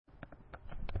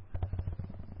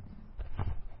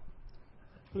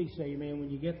Please say amen when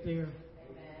you get there.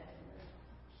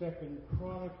 Amen. 2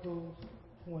 Chronicles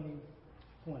 20:20.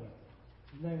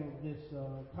 The name of this,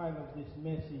 title of this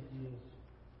message is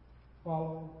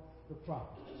Follow the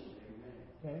Prophets.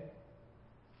 Okay?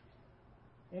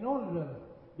 In order to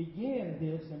begin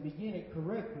this and begin it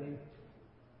correctly,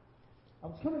 I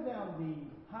was coming down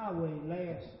the highway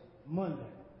last Monday,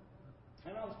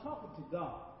 and I was talking to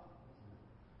God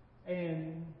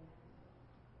and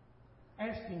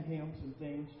asking him some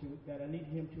things that I needed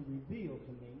him to reveal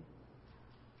to me.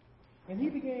 And he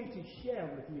began to share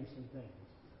with me some things.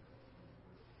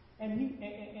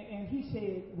 And he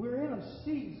said, we're in a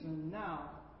season now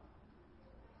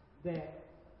that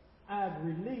I've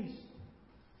released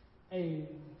a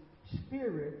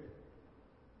spirit,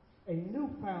 a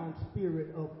newfound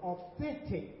spirit of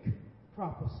authentic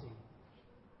prophecy.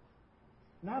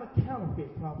 Not a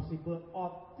counterfeit prophecy, but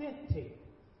authentic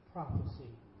prophecy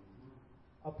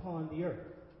upon the earth.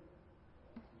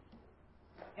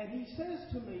 And he says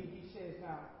to me, he says,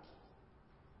 now,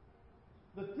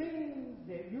 the things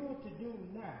that you're to do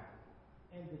now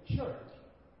in the church,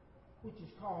 which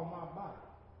is called my body,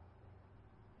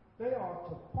 they are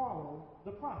to follow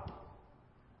the prophet.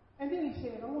 And then he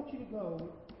said, I want you to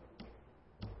go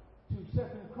to 2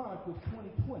 Chronicles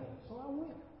 20:20. So I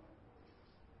went.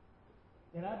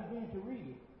 And I began to read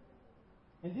it.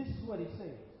 And this is what it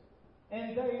says.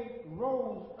 And they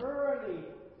rose early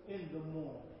in the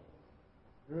morning.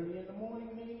 Early in the morning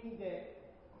meaning that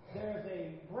there's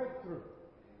a breakthrough.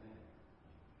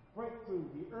 Breakthrough.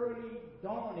 The early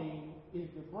dawning is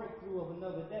the breakthrough of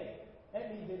another day.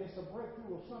 That means that it's a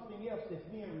breakthrough of something else that's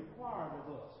being required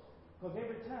of us. Because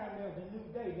every time there's a new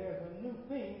day, there's a new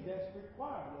thing that's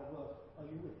required of us. Are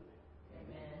you with me?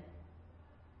 Amen.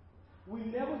 We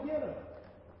never get up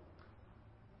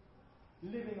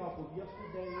living off of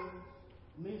yesterday's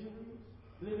miseries,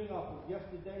 living off of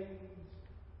yesterday's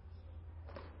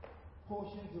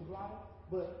portions of life,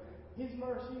 but his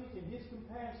mercies and his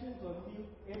compassions are new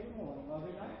every morning, are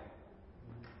they not?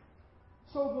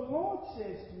 So the Lord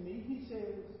says to me, he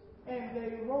says, and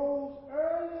they rose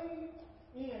early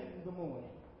in the morning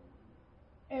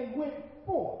and went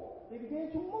forth. They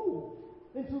began to move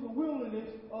into the wilderness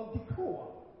of Tekoa.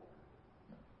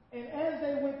 And as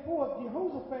they went forth,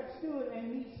 Jehoshaphat stood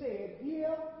and he said,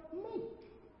 hear me,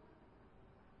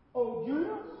 O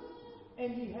Judah,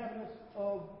 and ye inhabitants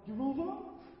of Jerusalem.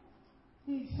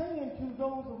 He's saying to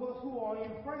those of us who are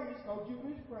in praise, because Judah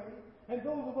is praise, and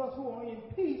those of us who are in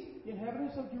peace,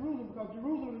 inhabitants of Jerusalem, because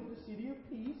Jerusalem is the city of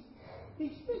peace.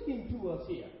 He's speaking to us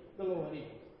here, the Lord is,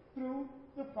 through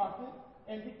the prophet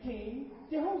and the king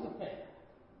Jehoshaphat.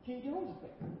 King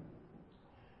Jehoshaphat.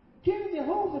 King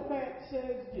Jehoshaphat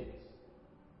says this.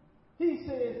 He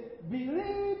says,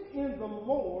 believe in the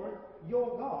Lord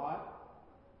your God,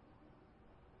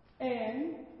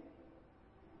 and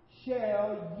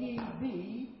shall ye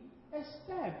be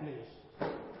established.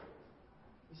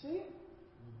 You see it?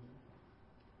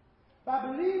 Mm-hmm.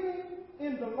 By believing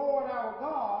in the Lord our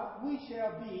God, we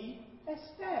shall be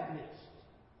established.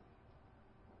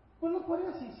 But look what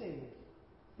else he says.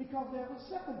 Because there's a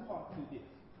second part to this.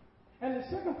 And the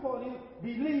second part is,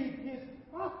 believe his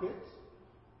prophets,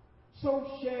 so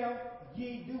shall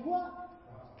ye do what?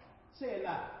 Prosper. Say it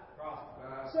loud.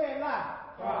 Prosper. Say it loud.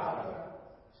 Prosper.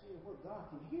 See, where God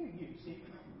can hear you, see?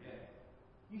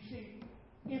 You see,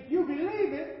 if you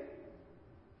believe it,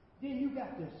 then you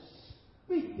got to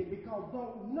speak it, because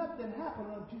don't nothing happen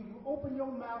until you open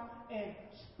your mouth and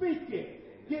speak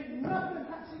it. Get nothing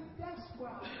happen. See, that's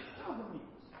what the problem is.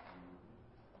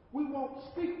 We won't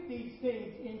speak these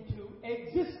things into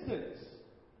existence.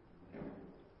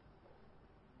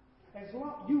 As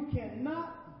long you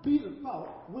cannot beat a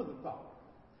thought with a thought.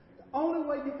 The only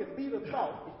way you can beat a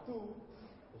thought is through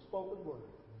the spoken word.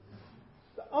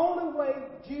 The only way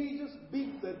Jesus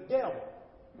beat the devil,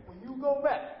 when you go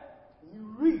back and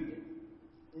you read it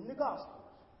in the Gospels,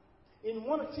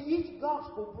 each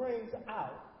Gospel brings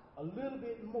out a little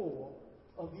bit more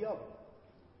of the other.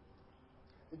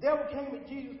 The devil came at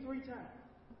Jesus 3 times.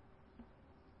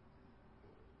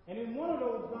 And in one of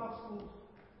those Gospels,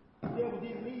 the devil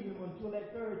didn't leave him until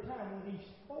that 3rd time when he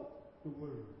spoke the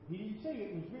word. He didn't say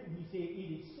it was written, he said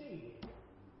it is said.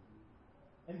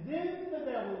 And then the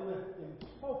devil left him,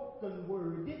 spoken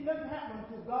word. Didn't nothing happen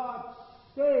until God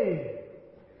said,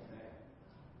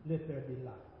 let there be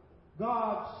light.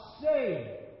 God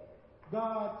said,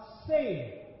 God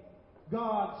said,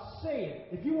 God said.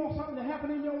 If you want something to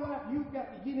happen in your life, you've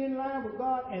got to get in line with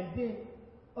God and then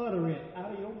utter it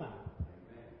out of your mouth.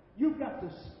 You've got to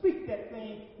speak that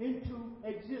thing into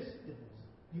existence.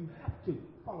 You have to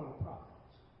follow the prophets.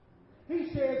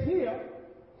 He says here,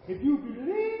 If you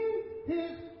believe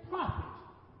his prophets,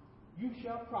 you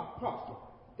shall prosper.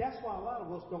 That's why a lot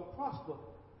of us don't prosper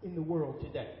in the world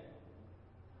today.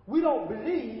 We don't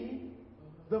believe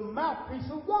the mouthpiece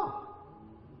of God.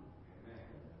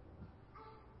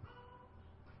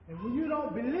 And when you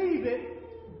don't believe it,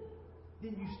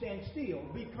 then you stand still,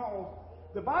 because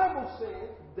the Bible says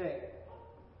that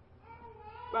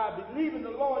by believing the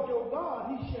Lord your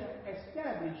God, he shall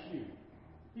establish you.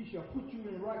 He shall put you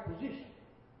in the right position.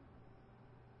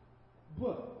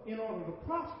 But in order to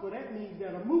prosper, that means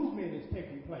that a movement is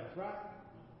taking place, right?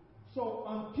 So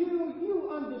until you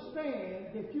understand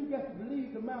that you got to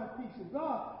believe the mouthpiece of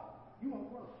God, you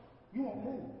won't work. You won't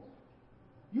move.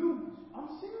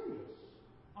 I'm serious.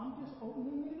 I'm just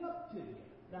opening it up to you.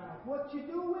 Now, what you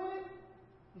do with it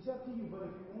is up to you. But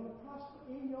if you want to prosper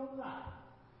in your life,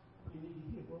 you need to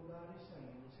hear what God is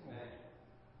saying this morning.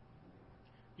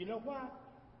 You know why?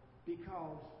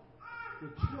 Because the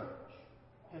church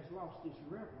has lost its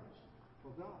reverence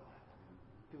for God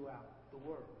throughout the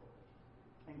world.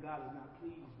 And God is not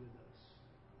pleased with us.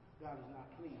 God is not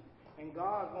pleased. And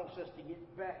God wants us to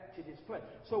get back to this place.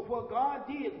 So what God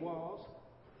did was,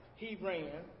 he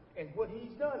ran, and what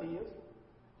he's done is,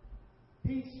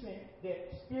 he sent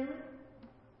that spirit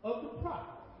of the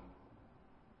prophet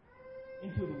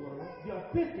into the world, the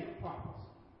authentic prophets,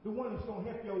 the one that's going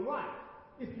to help your life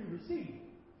if you receive it.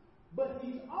 But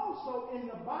he's also, in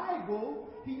the Bible,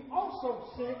 he also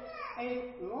sent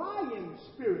a lion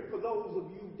spirit. For those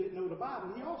of you that know the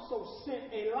Bible, he also sent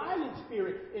a lion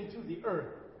spirit into the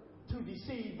earth to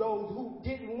deceive those who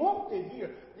didn't want to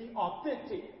hear the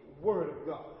authentic word of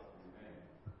God.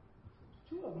 Amen.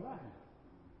 Two of them out here.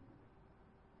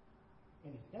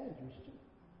 And it's dangerous too.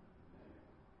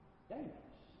 Dangerous.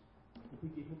 If we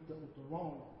get hooked up with the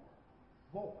wrong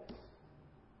voice,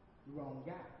 the wrong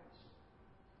guidance,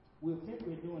 we'll think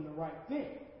we're doing the right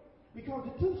thing. Because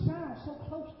the two sound so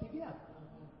close together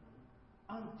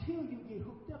until you get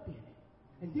hooked up in it.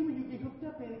 And then when you get hooked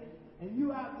up in it and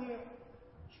you're out there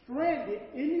stranded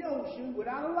in the ocean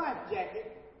without a life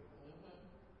jacket,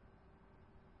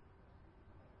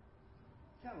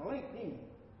 kind of late then.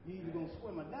 You're either going to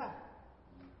swim or die.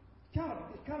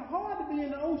 It's kind of hard to be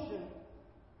in the ocean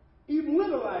even with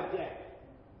a life jacket.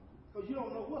 Because you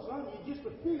don't know what's under you, just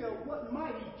to feel what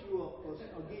might eat you up or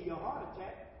give you a heart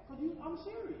attack. Because I'm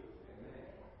serious.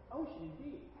 Ocean is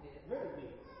big. Very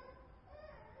big.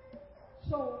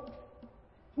 So,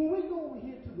 when we go over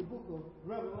here to the book of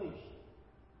Revelation,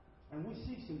 and we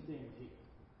see some things here,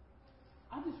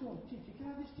 I just want to teach you.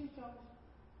 Can I just teach y'all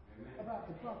about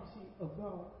the prophecy of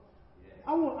God?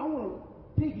 I want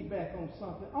to piggyback on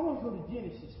something. I want to go to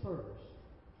Genesis first.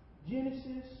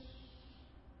 Genesis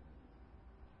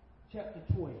chapter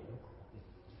 12.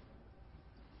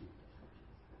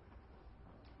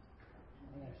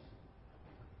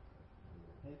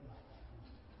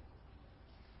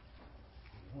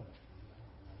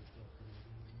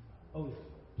 Oh,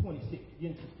 it's 26.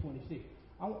 Genesis 26.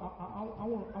 I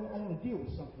want to deal with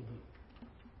something here.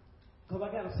 Because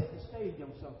I got to set the stage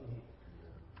on something here.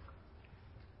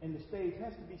 And the stage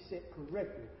has to be set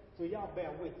correctly. So y'all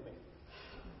bear with me.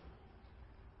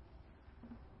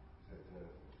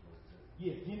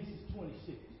 Yeah, Genesis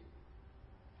 26.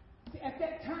 See, at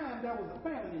that time, there was a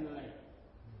famine in the land.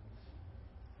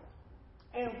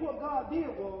 And what God did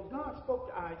was, God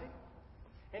spoke to Isaac,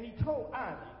 and he told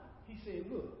Isaac, he said,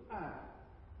 look, Isaac,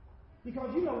 because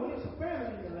you know when it's a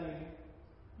famine in the land,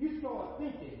 you start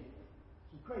thinking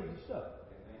some crazy stuff,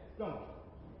 don't you?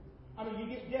 I mean, you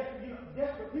get desperate.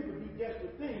 Desperate people do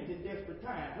desperate things in desperate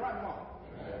times, right or wrong?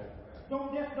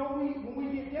 When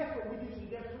we get desperate, we do some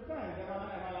desperate things. Am I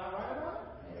not right about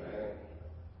it?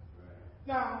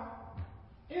 Now,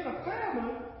 in a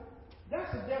famine,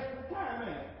 that's a desperate time,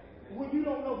 ain't it? When you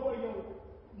don't know where your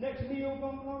next meal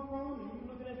gonna come from, and you're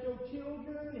looking at your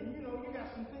children, and you got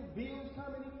some bills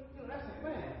coming in. That's a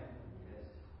famine.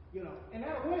 And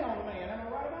that'll weigh on a man. Am I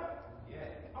right about it?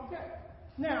 Yeah. Okay.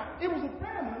 Now, it was a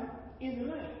famine in the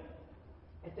land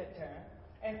at that time,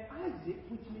 and Isaac,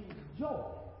 which means joy,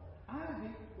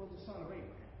 Isaac was the son of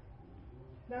Abraham.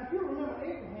 Now, if you remember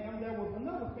Abraham, there was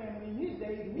another famine in his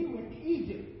days, and he went to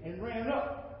Egypt and ran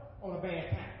up on a bad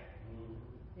time.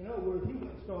 In other words, he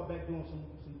went and started back doing some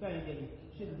things that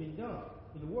shouldn't have been done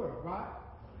in the world, right?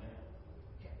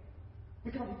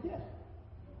 Because he's desperate.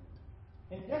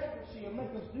 And desperacy will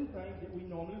make us do things that we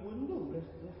normally wouldn't do. Let's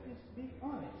just be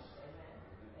honest.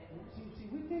 See,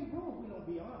 we can't grow if we don't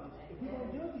be honest. If we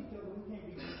don't judge each other, we can't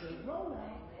grow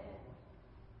now.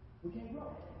 We can't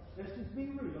grow. Let's just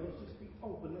be real. Let's just be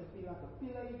open. Let's be like a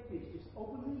fillet fish. Just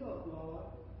open me up, Lord,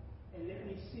 and let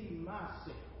me see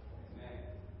myself.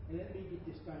 and let me get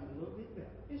this thing a little bit better.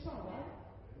 It's all right.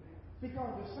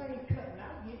 Because the same cutting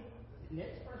I get, the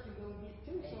next person going to get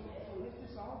too. So let's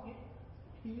just all get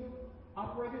healed,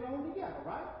 operated on together,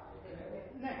 right?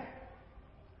 Now,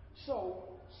 so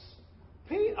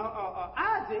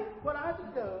Isaac, what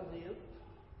Isaac does is,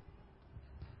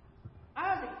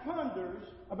 Isaac ponders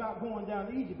about going down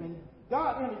to Egypt, and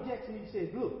God interjects and he says,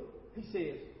 look, he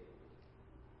says,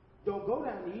 don't go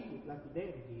down to Egypt like your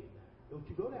daddy did. Don't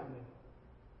you go down there.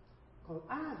 Because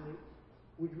Isaac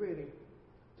was ready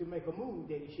to make a move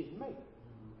that he shouldn't make.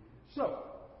 So,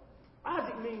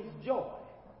 Isaac means joy.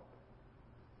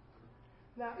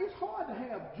 Now, it's hard to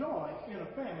have joy in a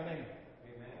family, ain't it?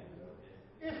 Amen.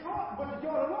 It's hard, but the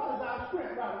joy of the Lord is our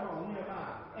strength, right along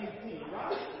Nehemiah 18,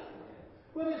 right?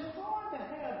 But it's hard to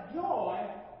have joy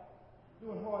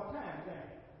during hard times, ain't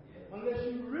it? Unless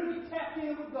you really tap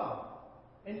in with God.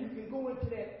 And you can go into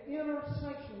that inner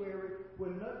sanctuary where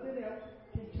nothing else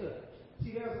can touch.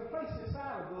 See, there's a place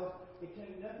inside of us that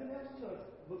can't nothing else touch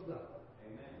but God.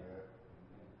 Amen.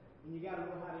 And you got to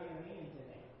know how to enter into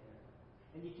that.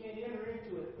 And you can't enter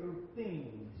into it through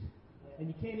things. And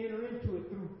you can't enter into it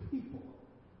through people.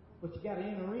 But you got to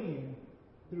enter in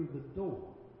through the door.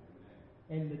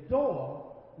 And the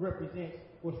door represents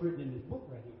what's written in this book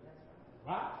right here.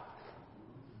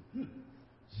 Right?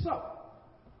 So,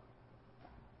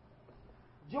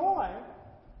 joy,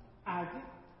 Isaac,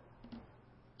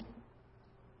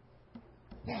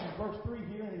 verse 3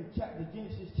 here in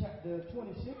Genesis chapter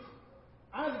 26,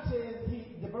 Isaac says,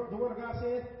 the word of God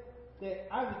says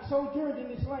that Isaac sojourned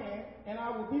in this land, and I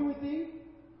will be with thee.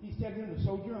 He's telling him to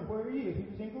sojourn where he is. He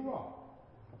was in Gerar,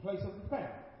 a place of the famine.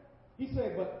 He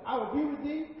said, but I will be with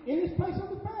thee in this place of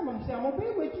the famine. He said, I'm going to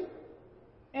be with you,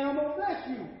 and I'm going to bless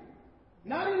you.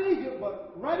 Not in Egypt,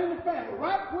 but right in the famine,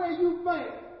 right where you think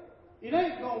it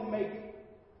ain't going to make it,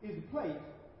 is the place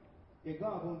that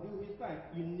God's going to do his thing.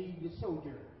 You need to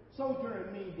sojourn.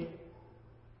 Sojourn means that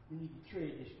you need to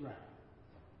tread this ground.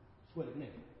 That's what it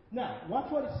means. Now,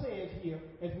 watch what it says here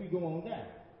as we go on down.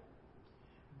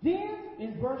 Then,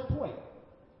 in verse 12,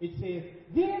 it says,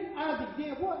 then Isaac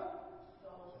did what?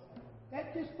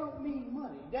 That just don't mean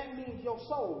money. That means your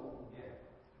soul.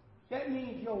 That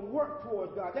means your work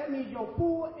towards God. That means your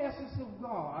full essence of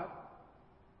God.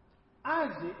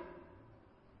 Isaac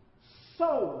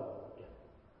sowed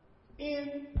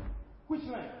in which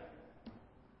land?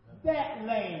 That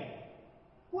land.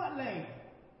 What land?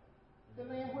 The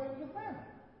land where it was a famine.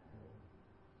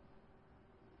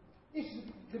 It's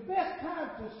the best time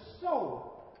to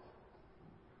sow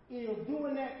is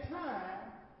during that time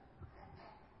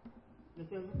that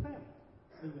there's a famine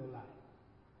in your life.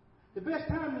 The best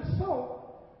time to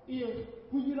sow is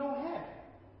when you don't have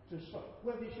it to sow.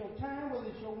 Whether it's your time, whether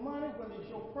it's your money, whether it's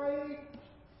your praise,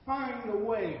 find a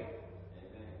way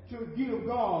to give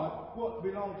God what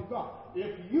belongs to God.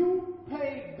 If you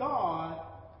pay God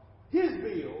his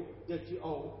bill that you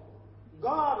owe,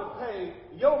 God will pay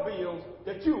your bills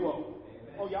that you owe.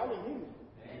 Amen. Oh, y'all didn't hear me.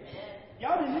 Amen.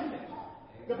 Y'all didn't hear me.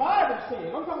 The Bible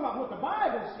says, I'm talking about what the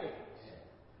Bible says,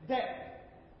 that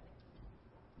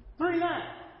 3:9,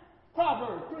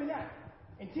 Proverbs 3:9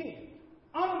 and 10.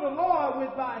 Honor the Lord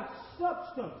with thy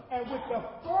substance and with the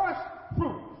first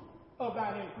fruits of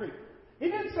thine increase. He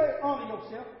didn't say honor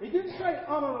yourself. He didn't say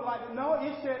honor the life. No,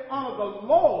 it said honor the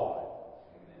Lord.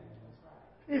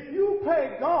 If you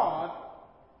pay God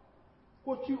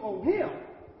what you owe him,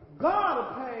 God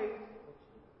will pay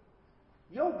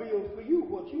your bills for you,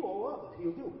 what you owe others.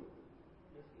 He'll do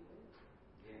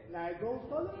it. Now, it goes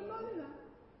further than money now.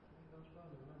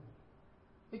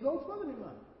 It goes further than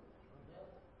money.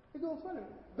 It goes further.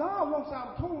 God wants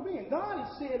our total being. God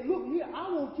has said, look here,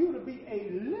 I want you to be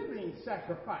a living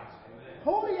sacrifice. Amen.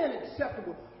 Holy and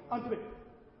acceptable unto me.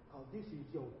 Because this is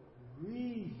your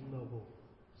reasonable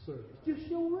service. Just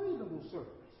your reasonable service.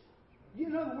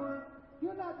 In other words,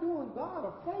 you're not doing God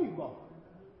a favor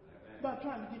by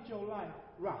trying to get your life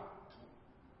right.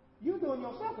 You're doing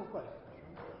yourself a favor.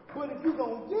 But if you're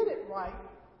going to get it right,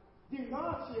 then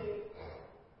God said,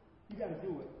 you got to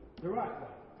do it the right way.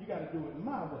 You got to do it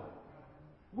my way.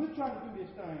 We're trying to do this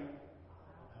thing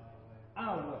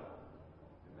our way.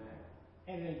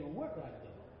 And it ain't going to work like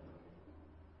that.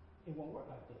 It won't work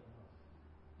like that.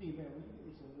 Steve, man, will you give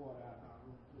me some water out of my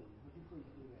room, please? Would you please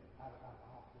do that out of the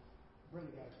office? Bring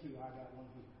it out to you. I got one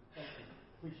here. Thank you.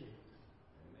 Appreciate it.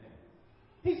 Amen.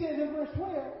 He says in verse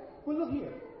 12, well, look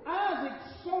here. Isaac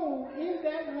sowed in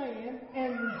that land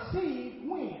and received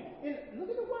when? And look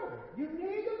at the word. You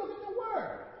need to look at the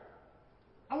word.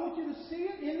 I want you to see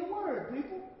it in the word,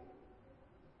 people.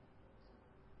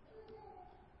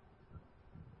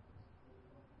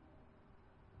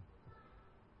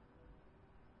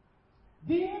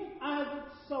 Then Isaac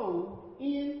sowed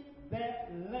in that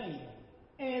land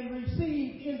and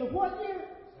received in the what year?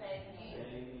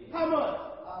 How much?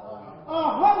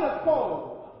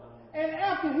 100-fold. And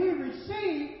after he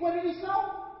received, what did he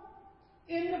sow?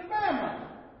 In the famine.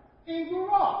 In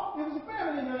Gerar. There was a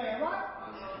famine in the land, right?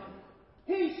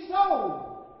 He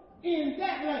sowed in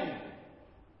that land.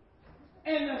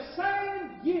 And the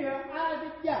same year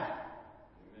Isaac got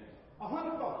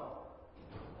 100-fold.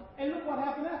 And look what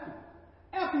happened after.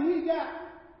 After he got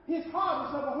his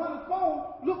harvest of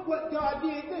 100-fold, look what God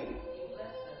did then.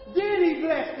 Did he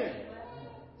bless them?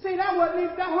 See, that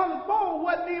 100-fold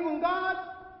wasn't even God's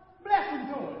blessing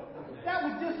to him. That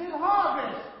was just his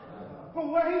harvest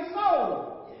from where he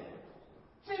sowed.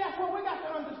 See, that's what we got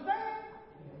to understand.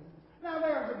 Now,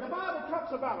 the Bible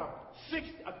talks about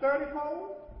a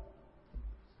 30-fold,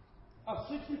 a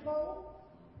 60-fold,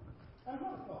 and a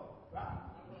 100-fold, right?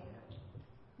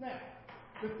 Now,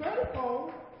 the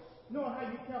 30-fold, knowing how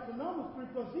you count the numbers, 3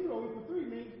 plus 0 equals 3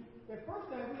 means that first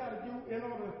thing we got to do in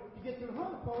order to get to the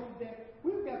 100-fold is that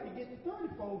we've got to get the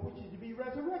 30-fold, which is to be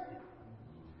resurrected.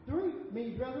 3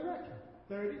 means resurrection.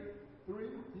 30, 3,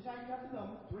 this is how you got the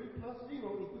number. 3 plus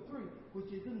 0 equals 3, which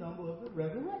is the number of the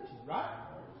resurrection, right?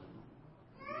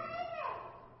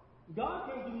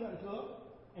 God can't do nothing to us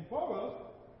and for us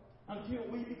until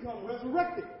we become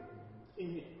resurrected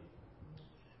in Him.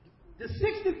 The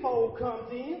 60-fold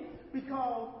comes in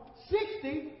because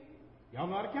 60, y'all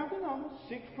know how to count the numbers,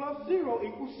 6 plus 0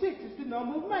 equals 6 is the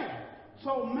number of man.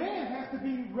 So man has to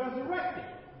be resurrected.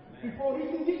 Before he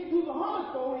can get to the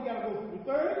 100-fold, he got to go through the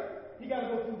 30, he got to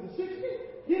go through the 60,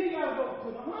 then he got to go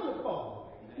to the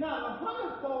 100-fold. Now the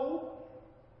 100-fold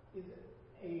is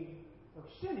a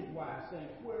percentage-wise thing,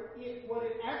 where what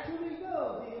it actually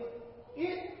does is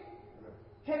it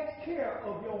takes care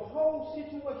of your whole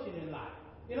situation in life.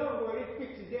 In other words, it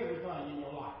fixes everything in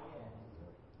your life.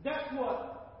 That's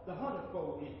what the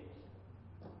 100-fold is.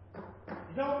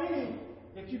 It don't mean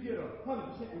that you get a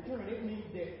 100% return. It means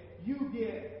that you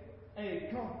get a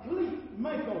complete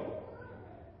makeover.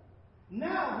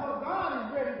 Now, what God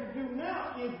is ready to do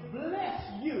now is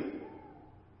bless you.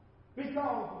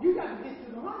 Because you got to get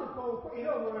to the 100-fold. In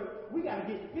other words, we got to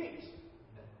get fixed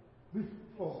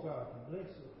before God can bless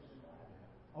us.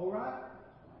 All right?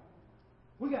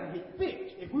 We got to get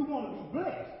fixed if we want to be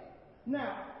blessed.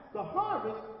 Now, the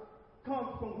harvest comes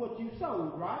from what you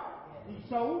sowed, right? He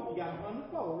sowed, he got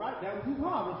 100-fold, right? That was his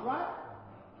harvest, right?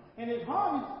 And his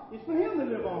harvest is for him to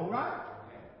live on, right?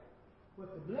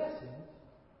 But the blessings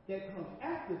that come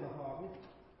after the harvest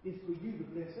is for you to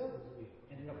bless others with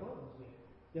and help others with.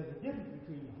 There's a difference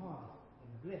between the harvest and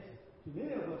the blessing. Too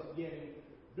many of us get a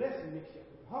blessing mixed up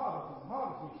with the harvest and the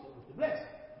harvest mixed up with the blessing.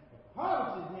 The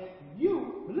harvest is meant for you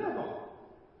to live on.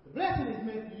 The blessing is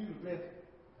meant for you to bless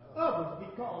others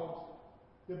because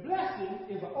the blessing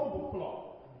is an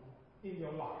overflow in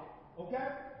your life. Okay?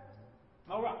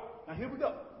 All right. Now here we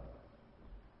go.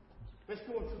 Let's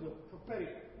go into the prophetic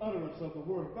utterance of the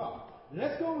Word of God.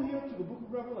 Let's go here to the book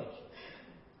of Revelation.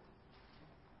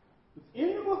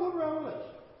 In the book of Revelation,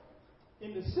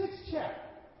 in the 6th chapter,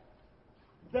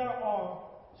 there are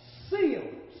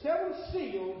seals, 7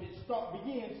 seals that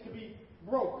begins to be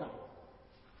broken.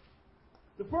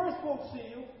 The first 4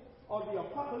 seals are the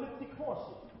apocalyptic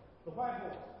horses, the white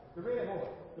horse, the red horse,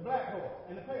 the black horse,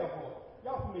 and the pale horse.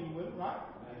 Y'all familiar with them, right?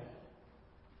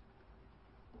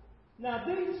 Now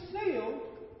these seals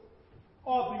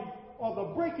are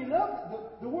the breaking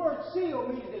up. The word seal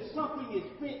means that something is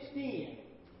fenced in,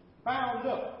 bound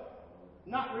up,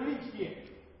 not released yet.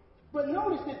 But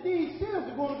notice that these seals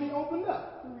are going to be opened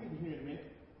up. We'll read it here in a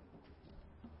minute.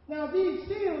 Now these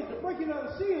seals, the breaking of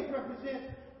the seals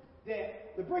represents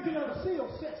that the breaking of the seal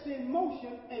sets in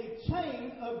motion a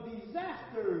chain of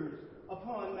disasters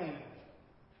upon man.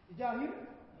 Did y'all hear?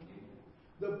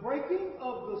 The breaking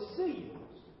of the seals,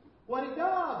 what it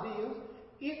does is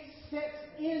it sets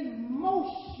in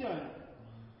motion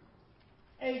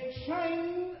a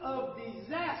chain of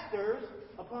disasters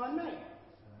upon man.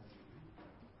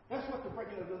 That's what the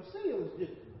breaking of those seals do.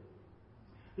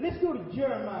 Let's go to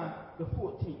Jeremiah, the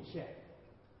 14th chapter,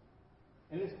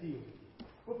 and let's deal with it.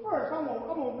 But first, I'm going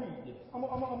to read this. I'm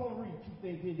going to read 2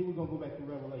 things here, then we're going to go back to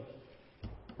Revelation.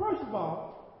 First of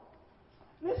all,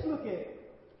 let's look at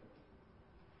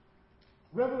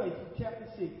Revelation chapter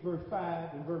 6, verse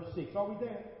 5 and verse 6. Are we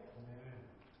there? Amen.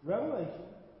 Revelation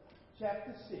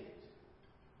chapter 6.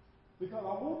 Because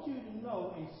I want you to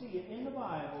know and see it in the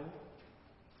Bible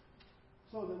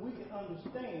so that we can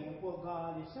understand what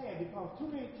God is saying. Because too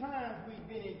many times we've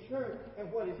been in church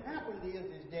and what has happened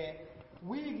is that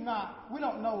we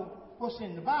don't know what's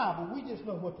in the Bible. We just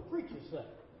know what the preachers say.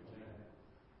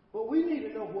 But we need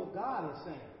to know what God is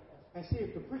saying and see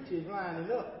if the preacher is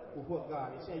lining up with what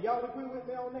God is saying. Y'all agree with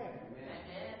me on that?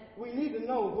 Amen. We need to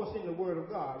know what's in the Word of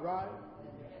God, right?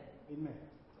 Amen.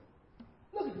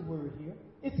 Look at the word here.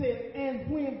 It says, and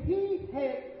when he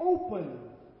had opened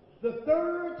the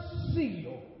third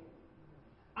seal,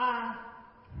 I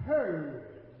heard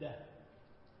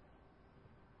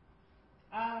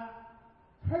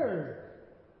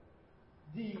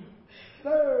the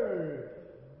third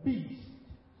beast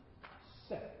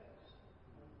say,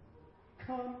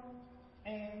 come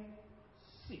and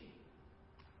see.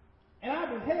 And I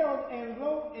beheld, and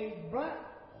lo, a black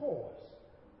horse,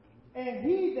 and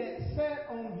he that sat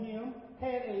on him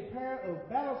had a pair of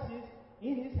balances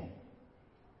in his hand.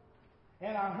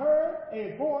 And I heard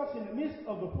a voice in the midst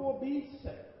of the four beasts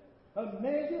say, a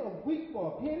measure of wheat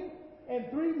for a penny, and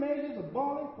 3 measures of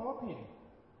barley for a penny.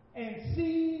 And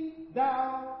see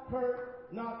thou hurt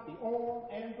not the oil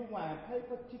and the wine. Pay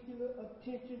particular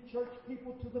attention, church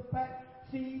people, to the fact,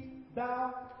 see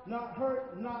thou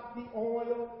hurt not the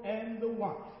oil and the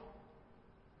wine.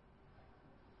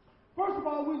 First of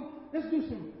all, let's do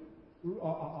some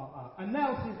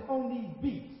analysis on these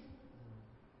beasts.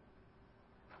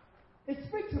 It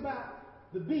speaks about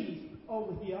the beast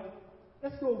over here.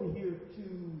 Let's go over here to,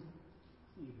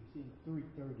 see if it's in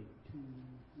 332,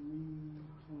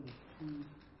 322,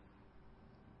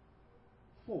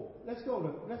 4. Let's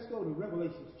go to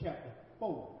Revelation chapter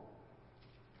 4.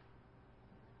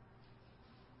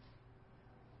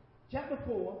 Chapter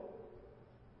 4,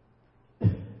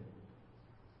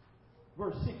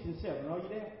 verse 6 and 7. Are you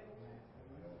there?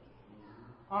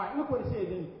 All right, look what it says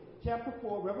in chapter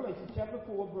 4, Revelation chapter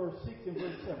 4, verse 6 and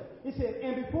verse 7. It says,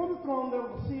 and before the throne there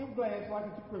was a sea of glass like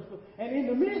unto crystal, and in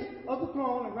the midst of the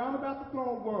throne, and round about the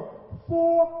throne, were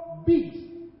 4 beasts.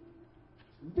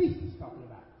 Beasts is talking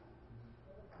about.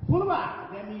 Full of eyes.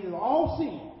 That means they're all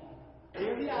seeing.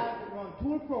 They're the eyes that run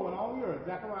to and fro in all the earth.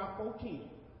 Zechariah 14.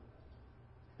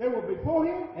 They were before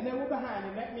him, and they were behind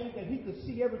him. That means that he could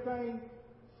see everything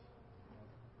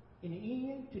in the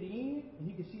end, to the end, and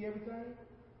he could see everything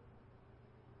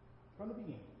from the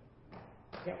beginning.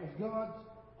 That was God's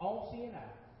all-seeing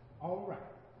eye, all right.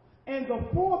 And the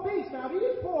 4 beasts, now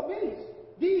these 4 beasts,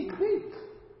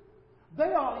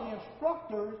 they are the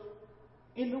instructors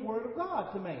in the Word of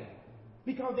God to man.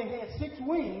 Because they had 6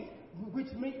 wings,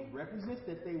 which represents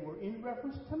that they were in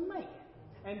reference to man.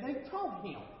 And they taught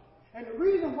him. And the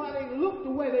reason why they look the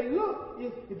way they look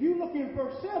is, if you look in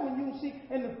verse 7, you'll see,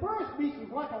 and the first beast was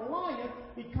like a lion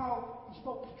because he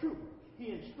spoke the truth.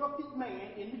 He instructed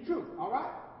man in the truth, all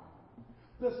right?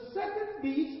 The second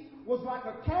beast was like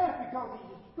a calf because he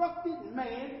instructed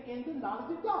man in the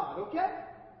knowledge of God, okay?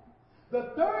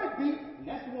 The third beast, and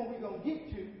that's the one we're going to get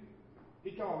to,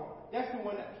 because that's the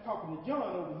one that was talking to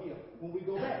John over here when we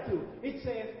go back to it. It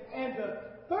says, and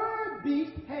the third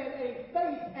beast had a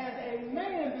face as a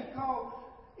man because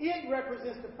it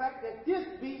represents the fact that this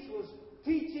beast was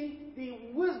teaching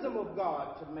the wisdom of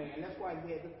God to man. That's why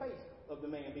he had the face of the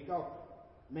man, because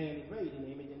man is made in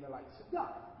the image and the likeness of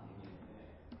God.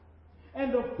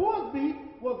 And the fourth beast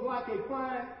was like a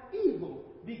flying eagle,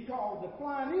 because the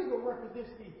flying eagle represents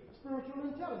the spiritual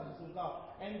intelligence of God.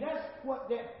 And that's what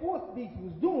that fourth beast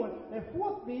was doing. That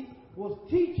fourth beast was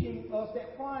teaching us,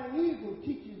 that flying eagle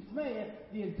teaches man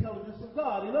the intelligence of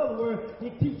God. In other words,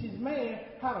 it teaches man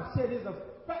how to set his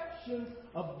affections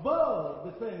above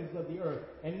the things of the earth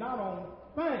and not on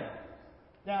things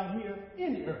down here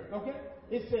in the earth. Okay?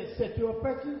 It says set your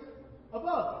affections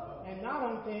above and not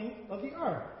on things of the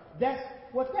earth. That's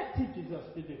what that teaches us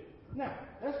to do. Now,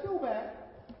 let's go back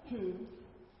to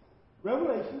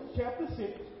Revelation chapter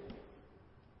 6,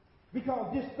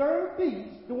 because this third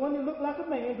beast, the one that looked like a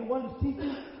man, the one that's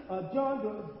teaching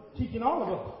John, teaching all of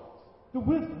us the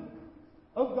wisdom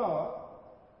of God,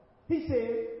 he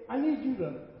said, I need you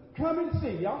to come and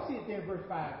see. Y'all see it there in verse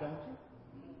 5, don't you?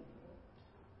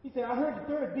 He said, I heard the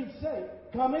third beast say,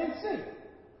 come and see.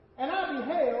 And I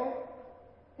beheld,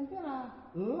 and then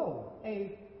lo,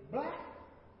 a black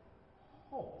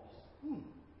horse.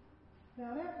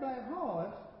 Now that black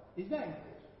horse is dangerous.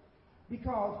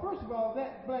 Because, first of all,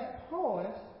 that black horse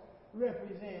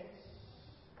represents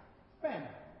famine.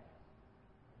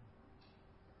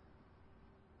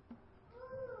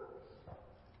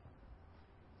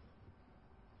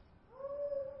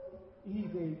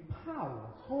 He's a power.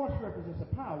 Horse represents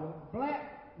a power.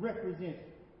 Black represents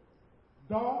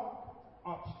dark,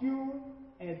 obscure,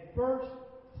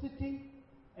 adversity,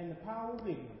 and the power of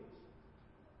ignorance.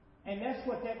 And that's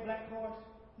what that black horse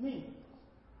means.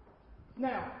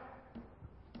 Now,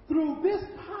 through this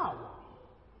power,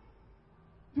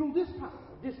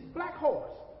 this black horse,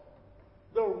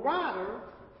 the rider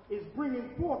is bringing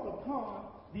forth upon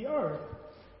the earth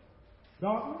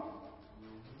darkness,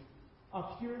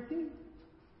 obscurity,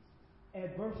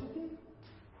 adversity,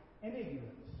 and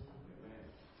ignorance.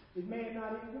 Is man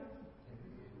not ignorant?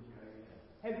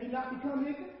 Has he not become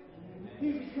ignorant?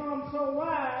 He's become so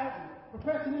wise,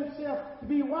 professing himself to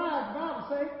be wise. The Bible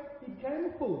says he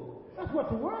became a fool. That's what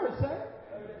the Word says.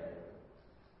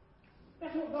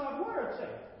 That's what God's Word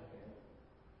says.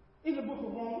 In the book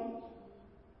of Romans,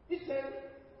 it says,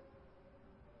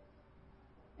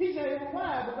 he said he was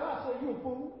wise, but God said you're a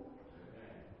fool.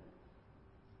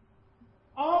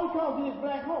 All because of his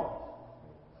black horse.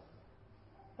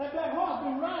 That black horse has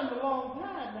been riding a long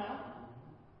time now.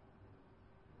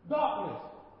 Darkness,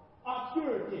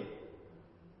 obscurity,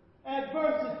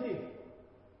 adversity,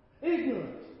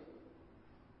 ignorance.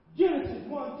 Genesis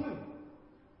 1:2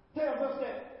 tells us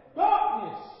that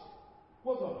darkness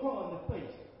was upon the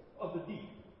face of the deep.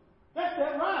 That's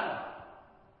that rider.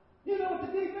 You know what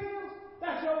the deep is?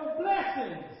 That's your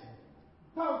blessings.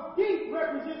 Because deep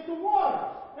represents the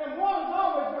waters. And waters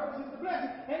always represents the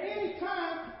blessings. And any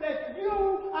time that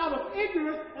you, out of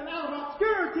ignorance and out of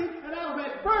obscurity and out of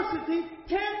adversity,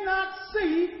 cannot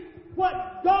see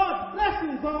what God's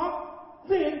blessings are,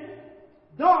 then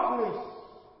darkness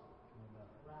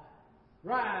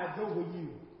rides over you.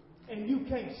 And you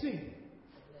can't see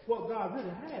what God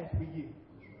really has for you.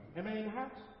 Amen in the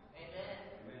house? Amen.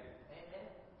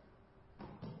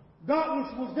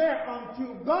 Darkness was there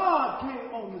until God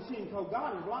came on the scene, because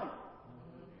God is light.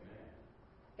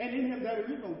 And in him there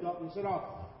is no darkness at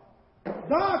all.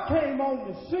 God came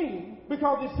on the scene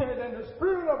because it said that the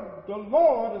Spirit of the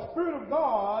Lord, the Spirit of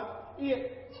God,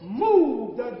 it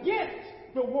moved against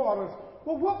the waters.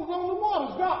 Well, what was on the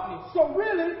waters? Darkness. So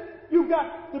really, you've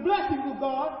got the blessings of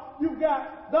God. You've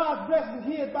got God's blessings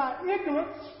hid by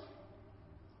ignorance.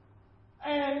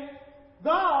 And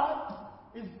God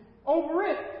is over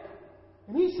it.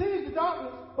 And he sees the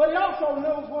darkness, but he also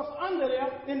knows what's under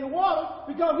there in the water,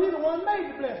 because he's the one who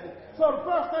made the blessing. So the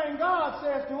first thing God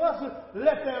says to us is,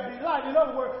 let there be light. In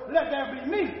other words, let there be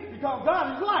me, because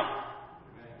God is light.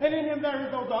 And in him there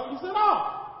is no darkness at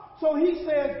all. So he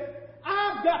says,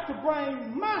 I've got to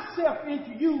bring myself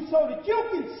into you so that you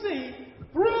can see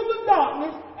through the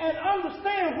darkness and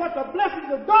understand what the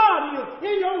blessings of God is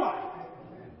in your life.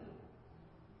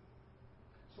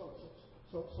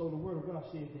 So the Word of God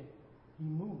says that he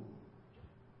moved.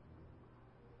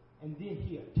 And then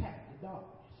he attacked the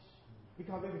darkness.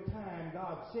 Because every time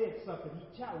God said something,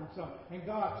 he challenged something. And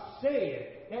God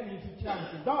said, that means he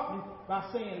challenged the darkness by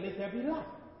saying, let there be light.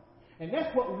 And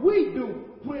that's what we do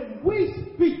when we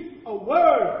speak a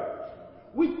word.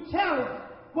 We challenge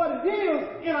what it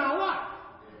is in our life.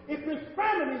 If it's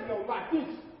famine in your life,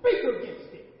 then speak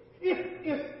against it. If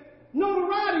it's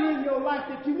notoriety in your life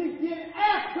that you need, then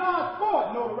ask God for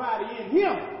it, notoriety in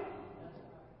him.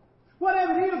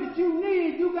 Whatever it is that you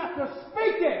need, you got to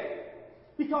speak it.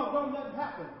 Because don't let it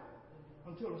happen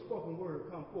until the spoken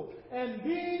word comes forth. And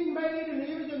being made in the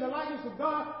image and the likeness of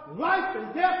God, life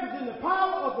and death is in the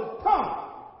power of the tongue.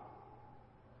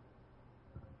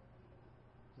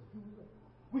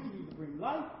 We can either bring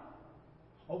life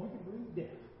or we can bring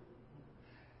death.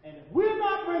 And if we're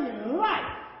not bringing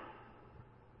life,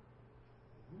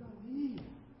 we don't need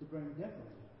to bring death on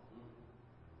it.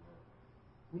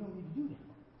 We don't need to do that.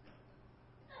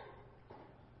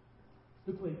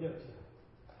 Look what he does here.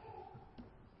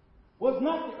 Was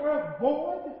not the earth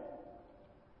void?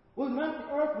 Was not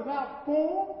the earth without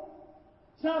form?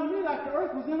 Sounded to me like the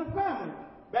earth was in a famine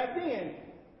back then.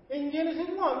 In Genesis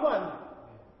 1, wasn't it?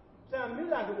 Sounded to me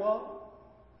like it was.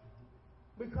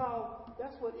 Because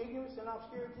that's what ignorance and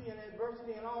obscurity and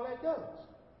adversity and all that does.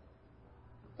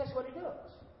 That's what it does.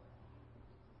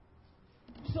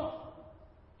 So,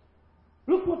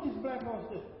 look what this black horse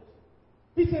does.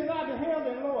 He says, I beheld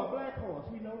and lo, a black horse.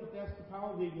 We know that that's the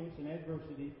power of ignorance and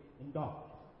adversity and darkness.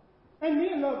 And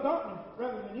men love darkness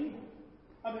rather than evil.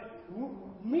 I mean,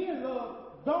 men love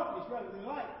darkness rather than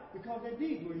light because their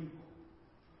deeds were evil.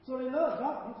 So they love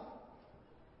darkness.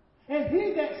 And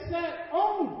he that sat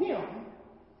on him,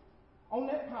 on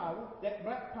that power, that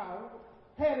black power,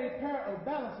 had a pair of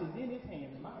balances in his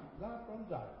hand. My God from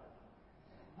Zion.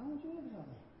 I want you to look at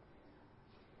something.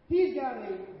 He's got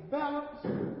a balance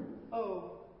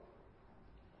of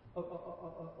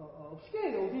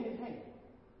scales in his hand.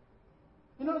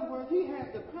 In other words, he has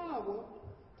the power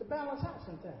to balance out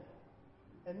something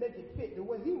and make it fit the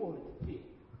way he wanted it to fit.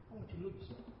 I want you to look at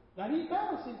something. Now, these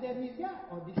balances that he's got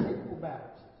are deceitful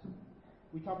balances.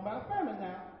 We're talking about a famine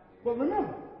now. But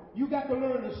remember, you got to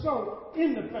learn to sow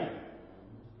in the famine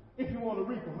if you want to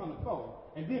reap 100-fold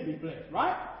and then be blessed,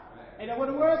 right? Ain't that what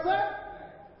the word says?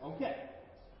 Okay.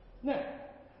 Now,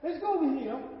 let's go over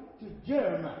here to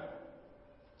Jeremiah.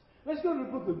 Let's go to the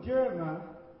book of Jeremiah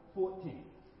 14. Let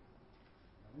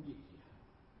me get you.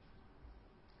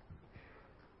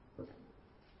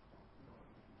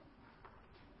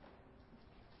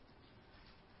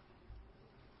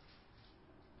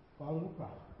 Follow the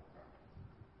prophet.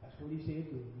 That's what he said,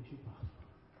 do. You should follow.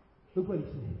 Look what he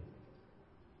said.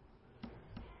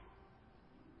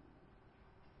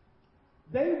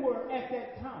 They were at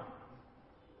that time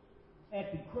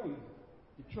acting crazy,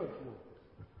 the church was,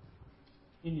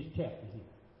 in this chapter here,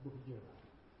 book of Jeremiah.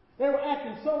 They were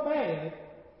acting so bad.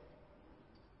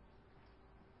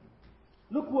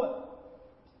 Look what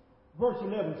verse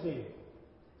 11 says,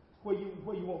 where you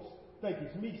won't think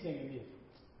it's me saying this.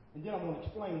 And then I'm going to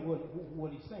explain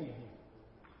what he's saying here.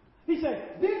 He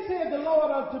said, then said the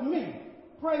Lord unto me,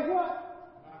 pray what?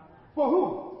 For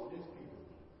who?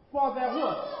 For their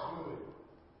what?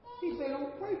 He said,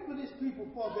 don't pray for this people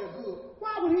for their good.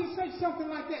 Why would he say something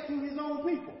like that to his own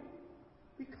people?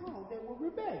 Because they were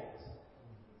rebellious.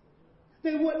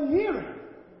 They wasn't hearing.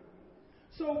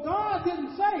 So God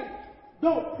didn't say,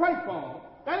 don't pray for them.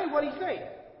 That ain't what he said.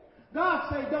 God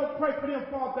said, don't pray for them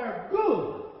for their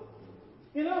good.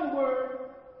 In other words,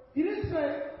 he didn't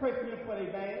say, pray for them for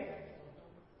their bad.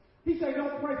 He said,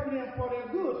 don't pray for them for their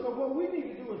good. So what we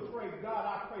need to do is pray, God,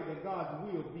 I pray that God's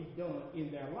will be done in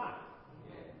their life.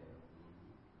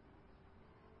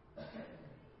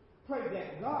 Pray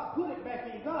that God, put it back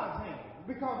in God's hands.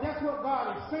 Because that's what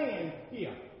God is saying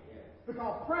here.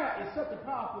 Because prayer is such a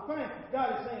powerful thing.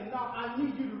 God is saying, no, I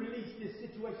need you to release this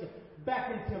situation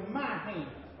back into my hands.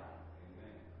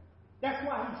 That's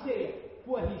why he said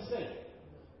what he said.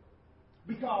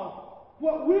 Because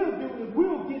what we'll do is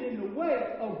we'll get in the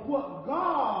way of what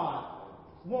God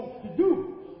wants to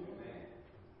do.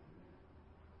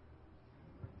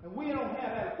 And we don't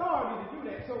have that authority to do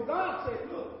that. So God said,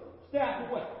 look, stay out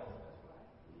the way.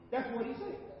 That's what he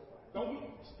said.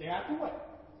 Stay out the way.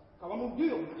 Because I'm going to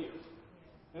deal with this.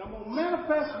 And I'm going to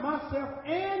manifest myself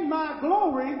and my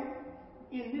glory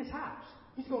in this house.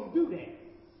 He's going to do that.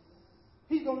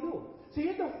 He's going to do it. See,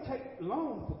 it don't take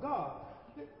long for God.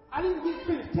 I didn't get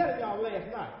finished telling y'all last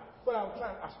night, but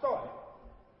I started.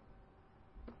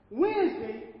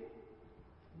 Wednesday,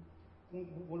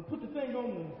 when I put the thing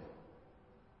on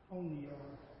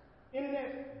the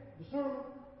internet, the server,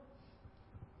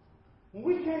 when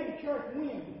we came to church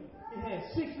Wednesday, it had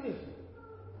 6 listeners.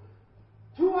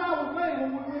 2 hours later,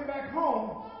 when we went back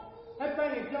home, that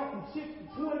thing had jumped from 6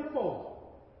 to 24.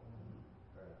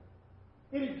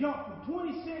 It had jumped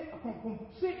from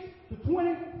 6 to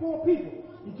 24 people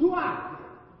in 2 hours.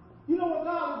 You know what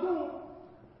God was doing?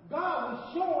 God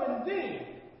was showing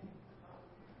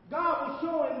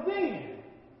them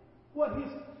what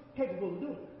he's capable of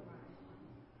doing.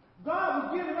 God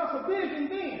was giving us a vision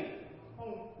then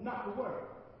on not the word.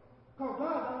 Because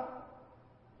God,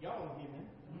 y'all don't hear me.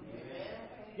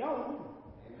 Y'all don't hear me.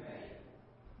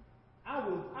 I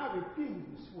refused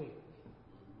to sweat.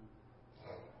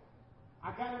 I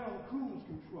got it on cruise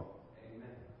control.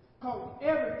 Because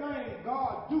everything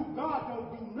God don't do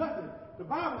nothing. The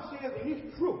Bible says, and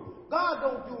it's true, God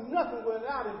don't do nothing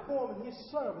without informing his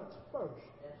servants first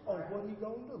on what he's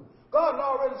going to do. God had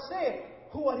already said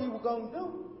what he was going to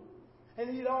do. And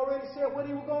he'd already said what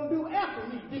he was going to do after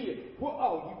he did. Well,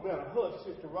 oh, you better hush,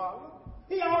 Sister Robin.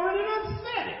 He already done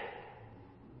said it.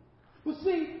 But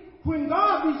see, when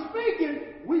God be speaking,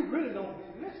 we really don't be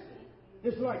listening.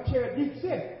 It's like Chair Deep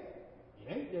said. It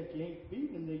ain't that you ain't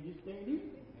feeding them, they just ain't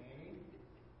eating.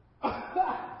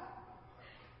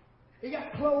 It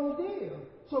got closed in.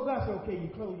 So God said, okay, you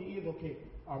close your ears, okay,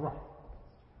 all right.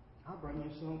 I'll bring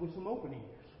you some with some open ears.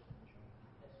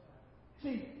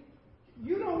 See,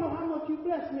 you don't know how much you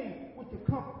bless me with the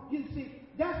comfort. You see,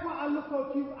 that's why I look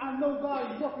at you. I know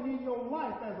God is working in your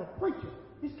life as a preacher.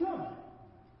 It's coming.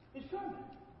 It's coming.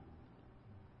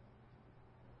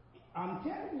 I'm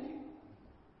telling you.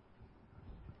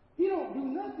 He don't do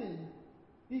nothing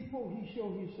before he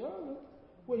show his servant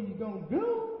what he's going to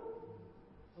do.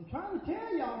 I'm trying to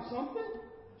tell y'all something.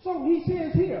 So he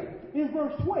says here in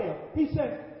verse 12, he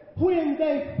said, when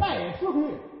they fast, look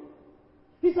here.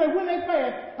 He said, when they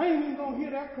fast, I ain't even going to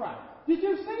hear that cry. Did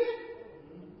you see it?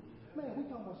 Man, we're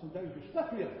talking about some dangerous stuff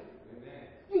here. Amen.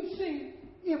 You see,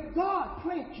 if God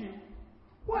plants you,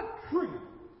 what tree?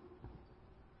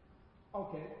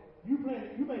 Okay, you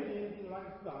may be anything like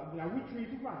a flower. Now, we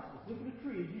trees of righteousness. Look at the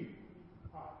tree as you.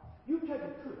 All right. You take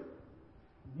a tree.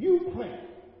 You plant it.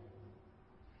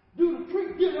 Do the tree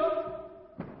get up?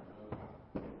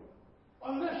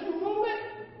 Unless you move it?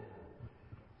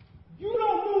 You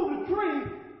don't move the tree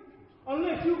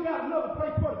unless you got another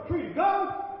place for the tree to go.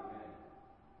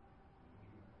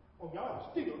 Oh,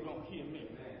 y'all still don't hear me.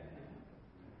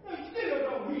 You still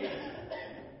don't hear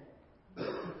me.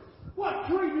 What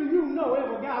tree do you know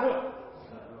ever got up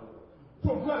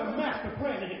from where the master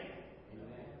planted it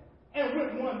and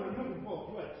went wandering looking for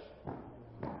a place?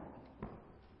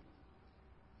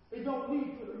 It don't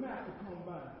need for the master to come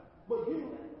by. But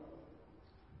you,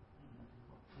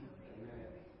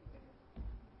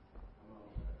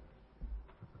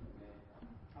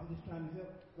 I'm just trying to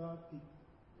help God's people.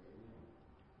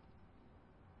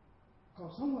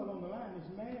 Because somewhere along the line, this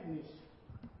madness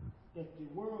that the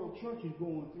world church is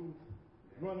going through,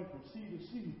 running from sea to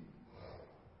sea,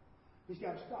 it's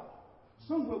got to stop.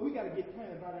 Somewhere we got to get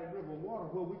planted by that river of water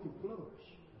where we can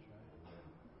flourish.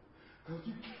 Because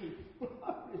you can't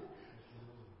flourish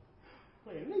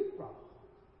playing leapfrog.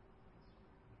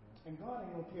 And God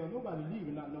ain't going to tell nobody leave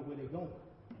and not know where they're going.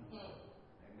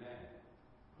 Amen.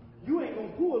 You ain't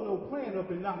going to pull no plant up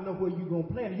and not know where you're going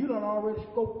to plant it. You done already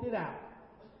scoped it out.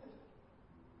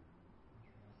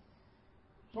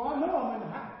 So I know I'm in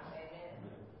the house.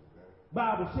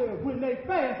 Bible says when they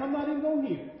fast, I'm not even going to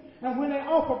hear. And when they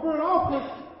offer burnt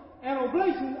offerings and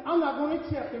oblations, I'm not going to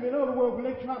accept them. In other words, when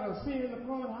they try to ascend in the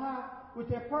front high with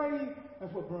their praise,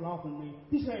 that's what burnt offering means.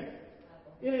 He said,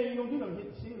 it ain't going to do nothing to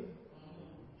hit the ceiling.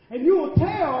 And you will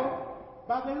tell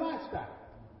by their lifestyle.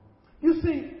 You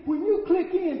see, when you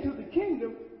click into the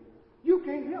kingdom, you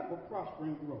can't help but prosper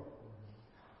and grow.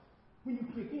 When you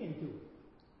click into it.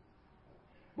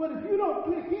 But if you don't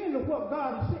click into what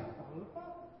God has said, follow the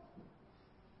Father.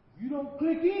 If you don't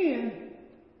click in,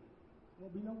 there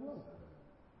won't be no growth.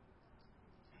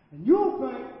 And you'll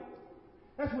think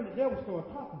that's when the devil starts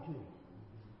talking to you.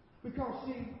 Because,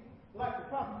 see, like the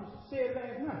prophet said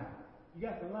last night, you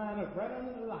got to line up right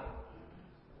under the light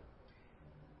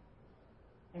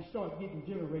and start getting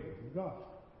generated from God.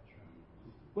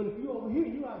 But if you over here,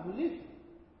 you out of religion.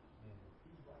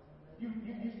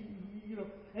 You know,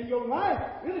 and your life,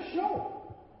 it'll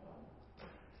show.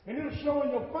 And it'll show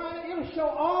in your finance, it'll show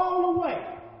all the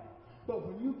way. But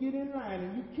when you get in line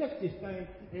and you catch this thing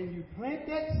and you plant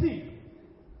that seed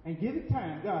and give it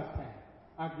time, God's time,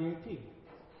 I guarantee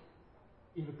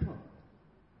you, it'll come.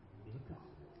 It'll come.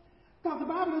 Because the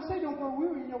Bible doesn't say don't grow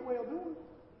weary in your well doing.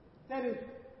 That is,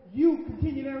 you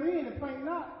continue therein and faint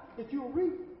not that you'll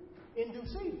reap in due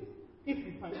season, if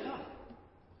you faint not.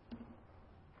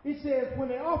 It says, when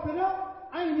they offer it up,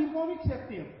 I ain't even going to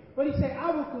accept them. But he said, I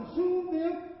will consume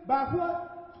them by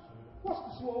what? What's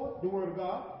the sword? The word of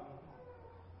God.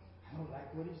 I don't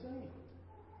like what he's saying.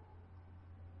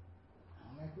 I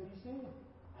don't like what he's saying.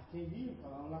 I can't hear him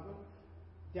because I don't like what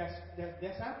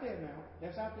that's out there now.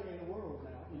 That's out there in the world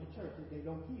now, in the church, that they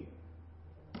don't hear.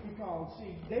 Because,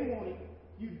 see, they wanted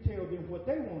you to tell them what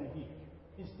they want to hear.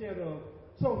 Instead of,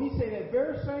 so he said that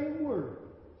very same word.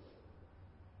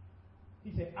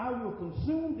 He said, I will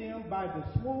consume them by the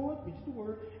sword, which is the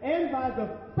word, and by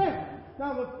the famine.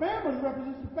 Now, the famine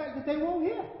represents the fact that they won't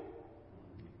hear.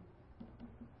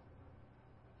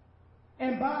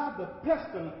 And by the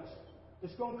pestilence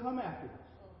that's going to come after us.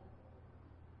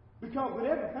 Because with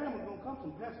every famine, there's going to come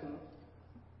some pestilence.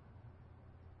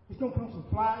 It's going to come some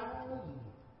flies and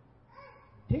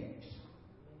ticks,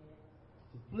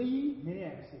 some fleas, many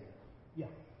adversaries. Yeah.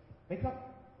 They come.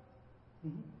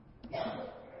 Mm-hmm.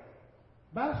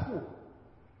 By the sword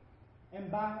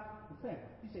and by the famine.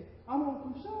 He said, I'm going to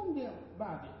consume them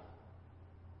by this.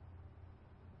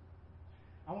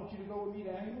 I want you to go with me to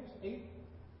Amos 8,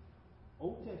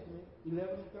 Old Testament, 11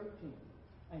 and 13.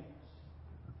 Amos.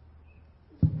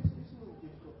 It's a little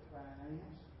difficult to find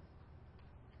Amos.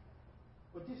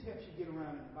 But this helps you get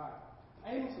around in the Bible.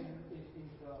 Amos is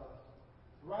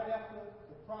right after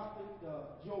the prophet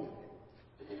Joel.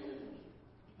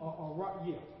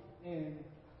 And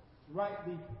right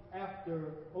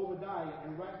after Obadiah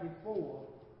and right before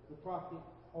the prophet,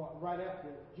 or right after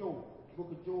Joel. The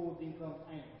book of Joel, then comes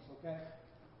Amos, okay?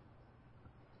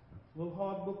 A little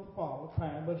hard book to follow,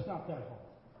 time, but it's not that hard.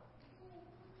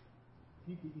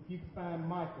 If you can find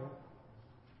Micah,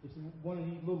 it's one of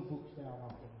these little books down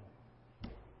out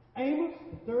there. Amos,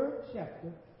 the 3rd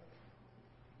chapter.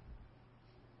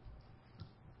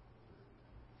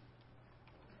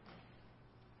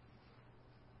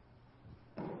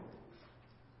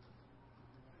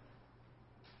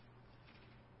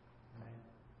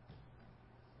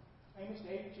 Amos, the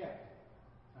 8th chapter.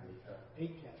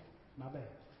 8th chapter. My bad.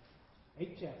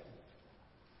 8th chapter.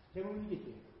 Tell me when you get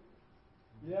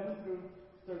there. 11 through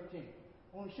 13.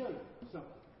 I want to show you something.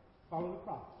 Follow the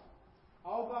prophet.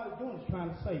 All God is doing is trying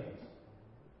to save us.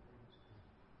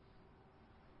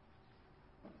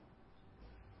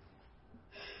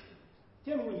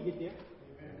 Tell me when you get there.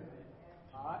 Amen.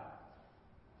 All right.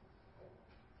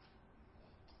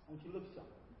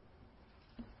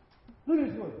 Look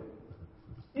at this word.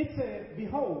 It says,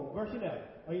 behold, verse 11.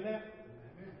 Are you there?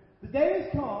 The days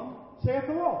come, saith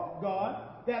the Lord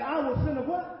God, that I will send a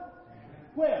what?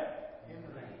 Where? In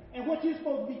the land. And what you're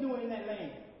supposed to be doing in that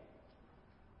land?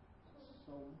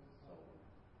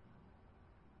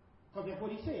 Because that's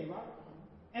what he said, right?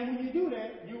 And when you do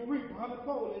that, you'll reap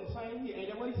 100-fold in the same year. Ain't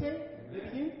that what he said?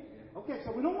 Okay,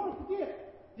 so we don't want to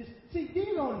forget. Just see,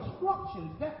 these are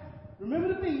instructions. Remember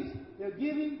the beast, they're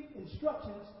giving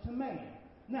instructions to man.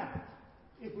 Now,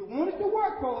 if we want it to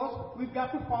work for us, we've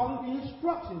got to follow the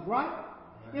instructions, right?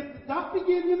 If the doctor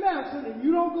gives you medicine and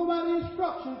you don't go by the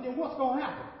instructions, then what's going to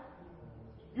happen?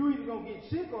 You're either going to get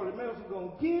sick or the medicine's going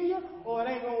to kill you, or it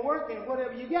ain't going to work and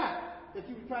whatever you got that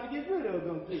you were trying to get rid of is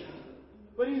going to kill you.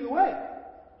 But either way,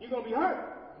 you're going to be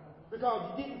hurt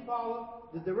because you didn't follow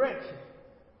the directions.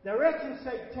 Directions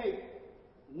say take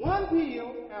one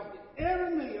pill after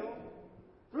every meal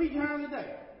 3 times a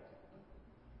day.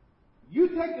 You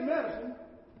take the medicine,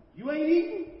 you ain't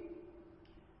eating.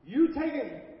 You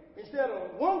taking, instead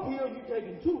of 1 pill, you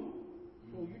taking 2.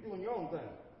 So you're doing your own thing.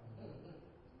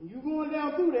 And you going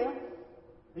down through there,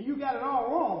 and you got it all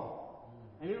wrong.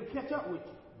 And it'll catch up with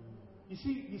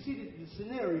you. You see the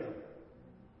scenario.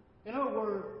 In other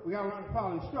words, we got to learn to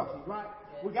follow instructions, right?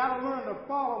 We got to learn to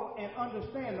follow and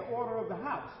understand the order of the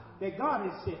house that God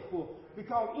has set forth.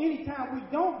 Because anytime we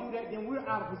don't do that, then we're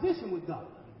out of position with God.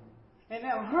 And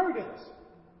that'll hurt us.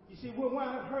 You see, we'll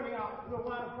wind up hurting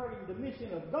the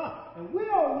mission of God. And we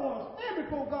don't want to stand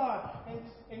before God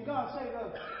and God say to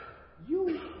us,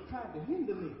 you tried to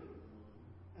hinder me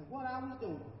and what I was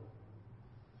doing.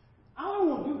 I don't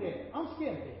want to do that. I'm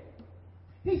scared of that.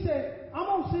 He said, I'm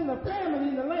going to send a famine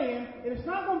in the land, and it's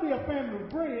not going to be a famine of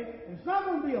bread, and it's not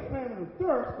going to be a famine of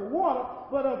thirst for water,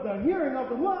 but of the hearing of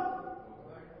the what?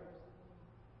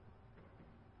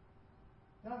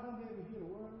 Not going to be able to hear the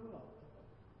word of the Lord.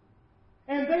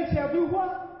 And they shall do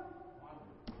what?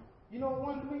 You know what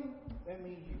wonder means? That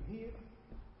means you hear,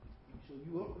 so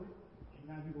you uproot, and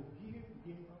now you over here,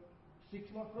 again,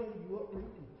 6 months later you uproot,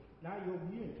 and now you're over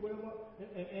here, and 12 months,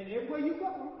 and everywhere you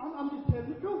go, I'm just telling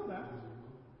the truth now.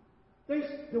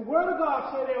 The Word of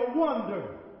God said they'll wander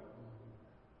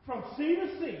from sea to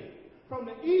sea, from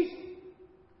the east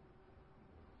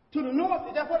to the north.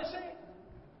 Is that what it said?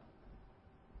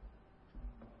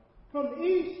 From the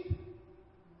east,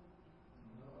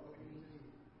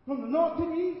 from the north to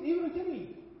the east, even to the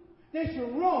east. They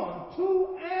shall run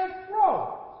to and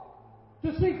fro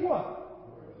to seek what?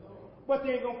 But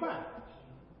they ain't going to find it.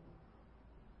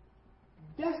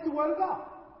 That's the Word of God.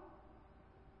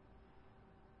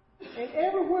 And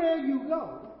everywhere you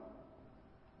go,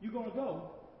 you're going to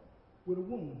go with a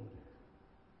wound.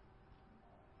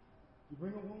 You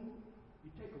bring a wound, you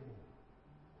take a wound.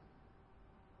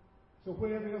 So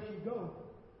wherever else you go,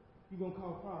 you're going to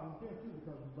cause problems there too,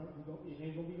 because it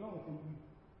ain't going to be long until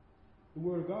the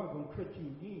Word of God is going to cut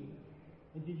you again,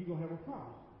 and then you're going to have a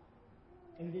problem.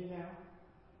 And then now,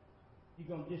 you're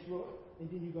going to disrupt, and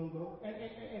then you're going to go,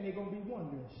 and they're going to be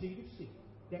wandering sea to sea.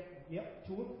 To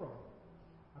and fro.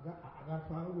 I got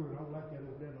to find a word. I don't like that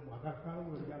over there no more. I got to find a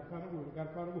word. That's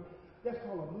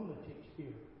called a lunatic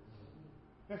spirit.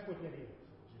 That's what that is.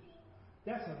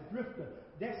 That's a drifter.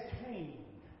 That's Cain.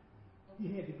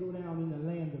 He had to go down in the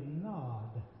land of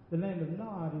Nod. The land of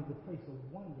Nod is the place of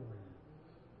wandering.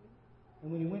 And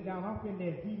when he went down off in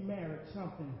there, he married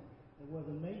something that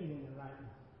wasn't made in the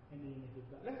likeness and the image of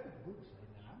God. That's what the book says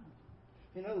now.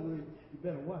 In other words, you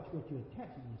better watch what you're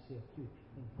attaching yourself to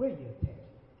and where you're attaching.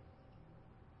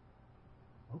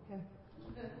 Okay.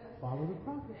 Follow the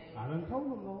prophet. I done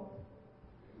told them, Lord.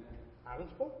 I done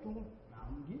spoke to them. Now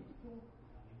I'm going to give it to them.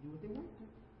 They do what they want to.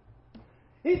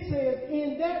 It says,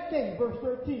 in that day, verse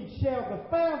 13, shall the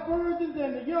fair virgins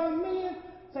and the young men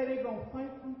say they're going to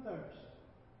faint from thirst.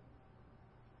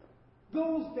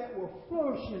 Those that were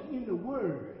flourishing in the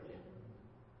word,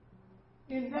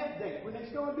 in that day, when they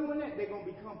start doing that, they're going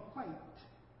to become faint.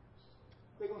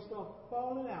 They're going to start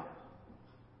falling out.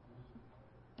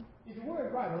 Is the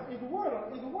word right? Is the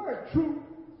word true?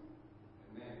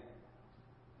 Amen.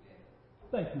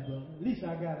 Thank you, brother. At least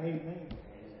I got amen.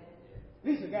 At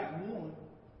least I got one.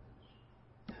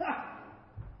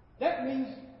 That means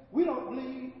we don't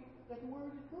believe that the word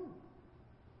is true.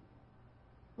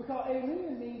 Because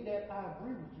amen means that I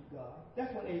agree with you, God.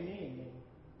 That's what amen means.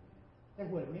 That's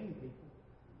what it means, people.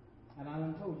 And I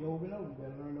done told you over and over, you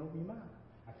better learn to open your mouth.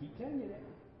 I keep telling you that.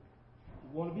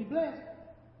 If you want to be blessed,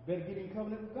 you better get in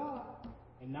covenant with God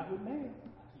and not with man.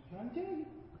 I keep trying to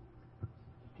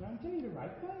tell you. The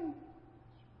right thing.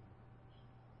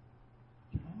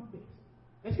 Try my best.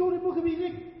 Let's go to the book of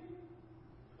Ezekiel.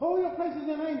 Hold your places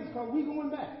in Amos because we're going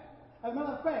back. As a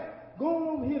matter of fact, Go on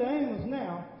over here to Amos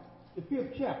now, the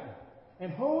 5th chapter,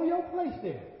 and hold your place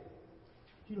there. I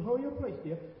want you to hold your place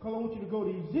there, because I want you to go to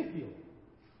Ezekiel.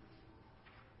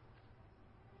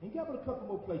 Ain't got but a couple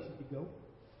more places to go.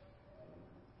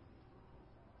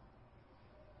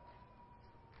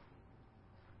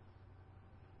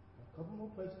 A couple more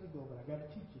places to go, but I got to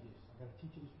teach you this. I got to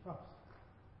teach you this prophecy.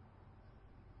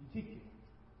 Ezekiel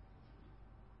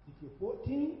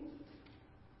 14.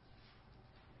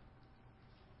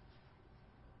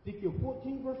 Ezekiel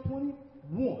 14, verse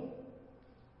 21.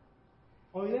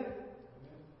 Oh, yeah? Is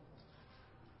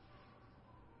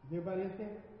everybody else there?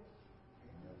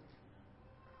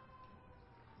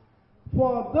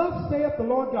 For thus saith the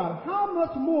Lord God, how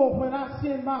much more when I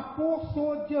send my 4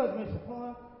 sore judgments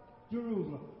upon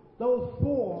Jerusalem? Those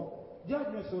 4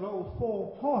 judgments are those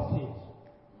 4 horses.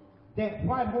 That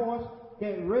white horse,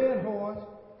 that red horse,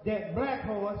 that black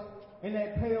horse, and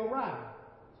that pale rider.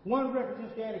 One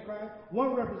represents the Antichrist,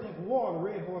 one represents war, the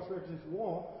red horse represents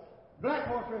war, black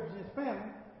horse represents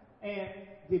famine, and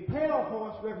the pale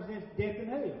horse represents death and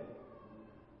hell.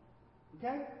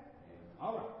 Okay?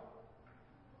 All right.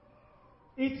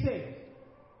 It says,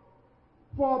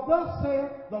 for thus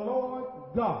saith the Lord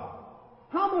God,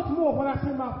 how much more when I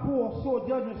send my 4 sore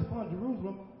judgments upon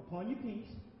Jerusalem, upon your peace,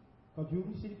 because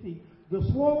Jerusalem city peace, the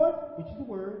sword, which is the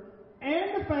word,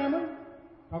 and the famine,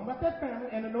 talking about that famine,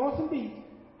 and the noisome beast,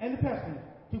 and the pestilence,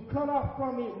 to cut off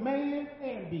from it man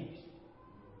and beast.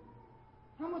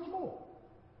 How much more?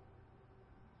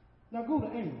 Now go to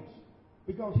Amos,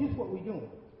 because here's what we're doing.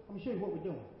 Let me show you what we're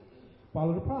doing.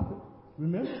 Follow the prophet.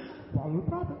 Remember, follow the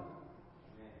prophet.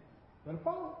 Gotta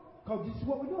follow. Because this is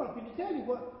what we're doing. I'm going to tell you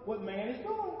what man is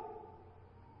doing.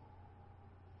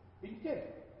 Let me tell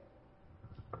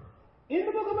you. In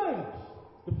the book of Amos,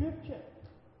 the 5th chapter,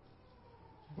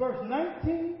 verse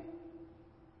 19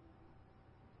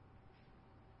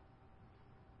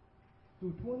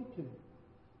 through 22.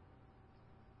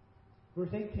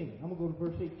 Verse 18. I'm going to go to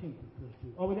verse 18 through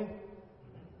 22. Are we there?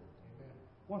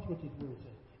 Watch what this word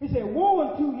says. It said, woe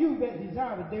unto you that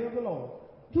desire the day of the Lord.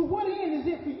 To what end is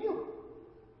it for you?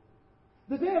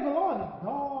 The day of the Lord is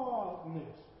darkness.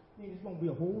 I mean, it's going to be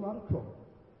a whole lot of trouble.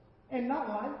 And not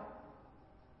light.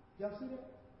 Y'all see that?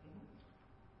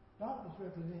 Darkness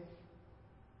represents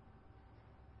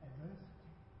adversity,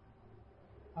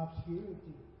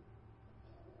 obscurity,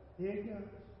 ignorance.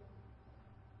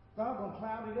 God's going to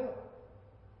cloud it up.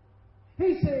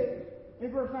 He says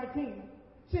in verse 19,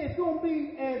 says it's going to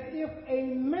be as if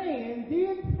a man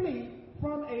did flee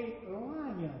from a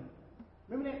lion.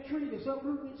 Remember that tree that's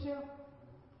uprooting itself?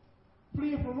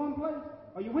 Fleeing from one place?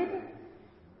 Are you with me?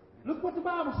 Look what the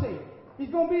Bible says. He's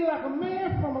going to be like a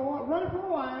man running from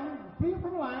a lion, fleeing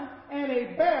from a lion, and a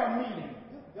bear meeting.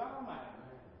 Good God Almighty.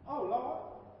 Oh, Lord.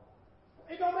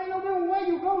 It don't make no difference where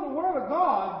you go. The Word of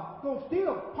God going to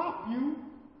still pop you.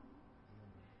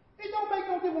 It don't make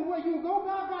no difference where you go.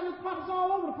 God got His prophets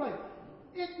all over the place.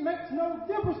 It makes no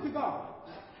difference to God.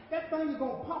 That thing is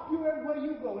going to pop you everywhere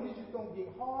you go, and it's just going to get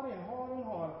harder and harder and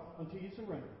harder until you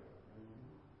surrender.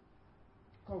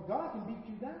 Because God can beat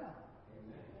you down.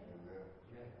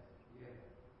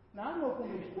 Now, I know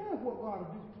from experience what God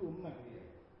will do to a man.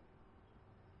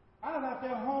 I was out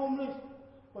there homeless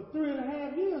for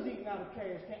 3.5 years eating out of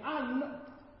trash can. I know,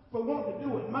 for wanting to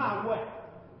do it my way.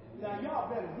 Now, y'all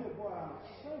better hear what I'm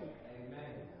saying.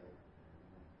 Amen.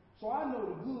 So I know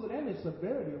the good and the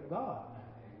severity of God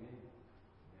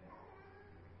now.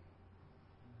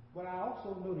 But I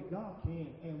also know that God can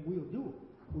and will do it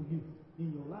for you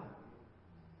in your life.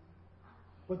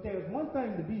 But there's one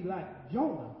thing to be like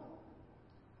Jonah.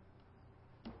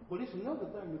 But it's another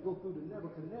thing to go through the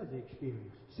Nebuchadnezzar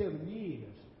experience. 7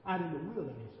 years out in the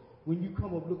wilderness. When you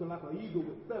come up looking like an eagle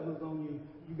with feathers on you,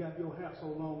 you got your hair so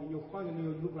long and your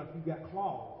fingernails look like you got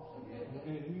claws.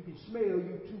 And you can smell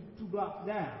you two blocks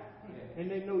down.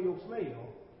 And they know your smell.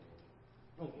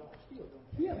 Oh, y'all still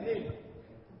don't hear me.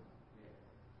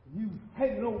 You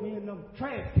hanging over in them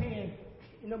trash cans,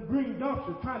 in them green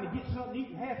dumpsters, trying to get something to eat,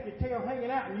 and half your tail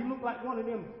hanging out, and you look like one of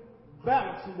them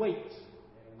balancing weights.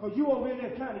 Because you over in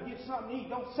there trying to get something to eat.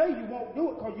 Don't say you won't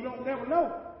do it, because you don't never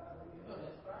know.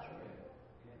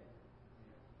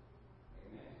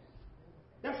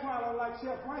 That's why I don't like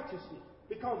self-righteousness,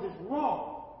 because it's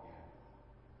wrong.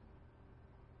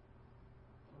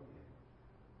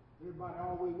 Everybody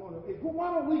always want to.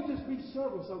 Why don't we just be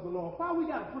servants of the Lord? Why we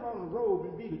got to put on a robe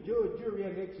and be the judge, jury,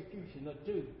 and executioner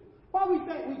too? Why we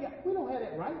think we don't have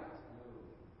that right?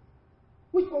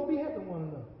 We're supposed to be helping one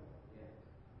another.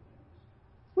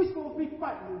 We're supposed to be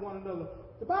fighting with one another.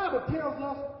 The Bible tells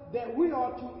us that we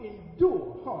are to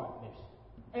endure hardness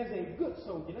as a good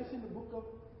soldier. That's in the book of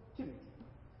Timothy.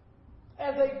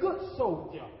 as a good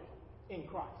soldier in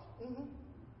Christ.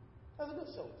 As a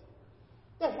good soldier.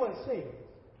 That's what it says.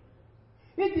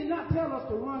 It did not tell us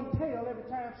to run tail every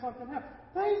time something happens.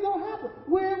 Things don't happen.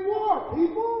 We're in war,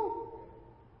 people.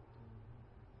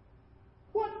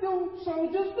 What do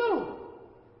soldiers do?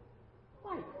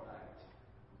 Fight.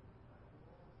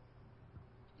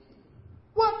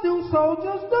 What do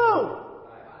soldiers do?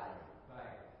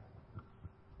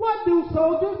 What do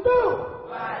soldiers do?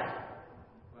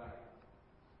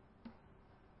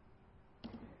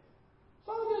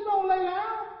 Soldiers don't lay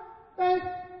down. They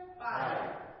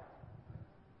fight.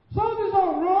 Soldiers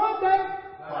don't run. They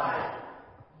fight.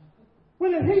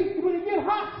 When it get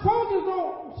hot,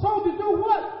 soldiers do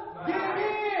what? Get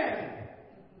in.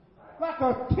 Like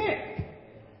a tent.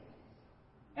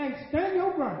 And stand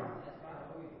your ground.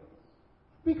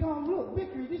 Because look,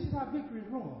 victory, this is how victory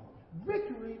is won.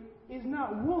 Victory is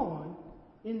not won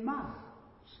in miles.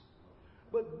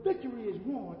 But victory is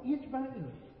won inch by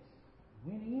inch.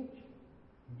 Win an inch,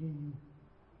 and then you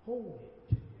hold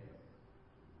it.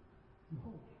 You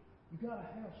hold it. You got to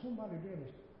have somebody there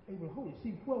that's able to hold it.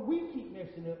 See, where we keep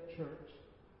messing up, church,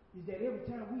 is that every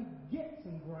time we get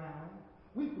some ground,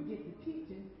 we forget the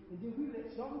teaching, and then we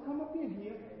let something come up in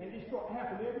here, and it starts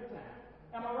happening every time.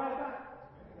 Am I right about it?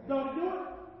 Don't it do it?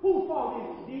 Whose fault is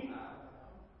it, Deacon?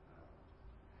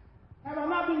 Have I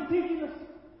not been teaching us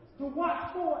to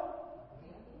watch for it?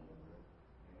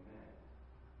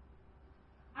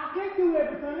 I can't do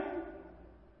everything.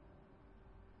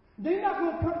 They're not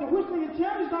going to come. The whispering and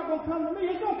challenge is not going to come to me.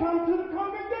 It's going to come to the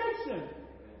congregation.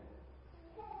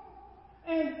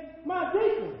 And my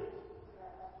deacon.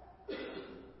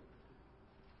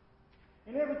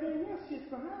 And everything else sits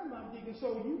behind my deacon.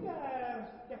 So you guys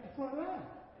got the front line.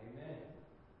 Amen.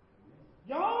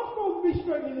 Y'all supposed to be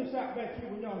straightening this out back here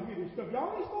when y'all hear this stuff.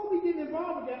 Y'all ain't supposed to be getting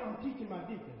involved with that. I'm teaching my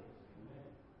deacon.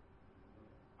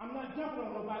 I'm not jumping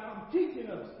on nobody. I'm teaching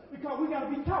us because we got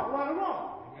to be taught right or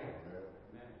wrong. Amen.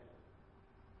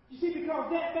 You see,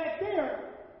 because that back there,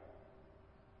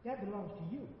 that belongs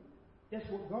to you. That's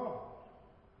what God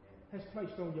has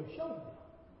placed on your shoulder.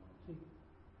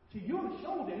 See, you're the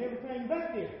shoulder and everything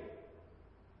back there.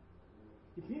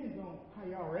 Depends on how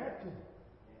y'all react to it.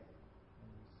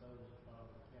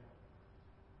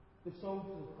 The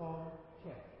soldiers are called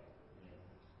captains.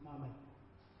 My man.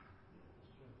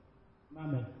 My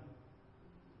man.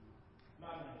 My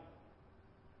man.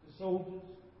 The soldiers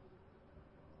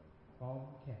called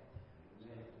captains.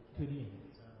 To the end.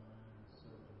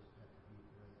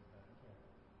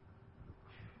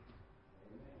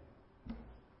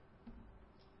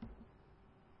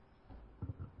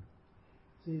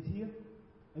 It says here,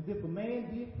 as if a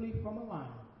man did flee from a lion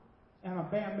and a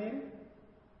bear met him,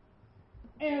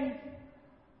 and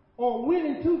or went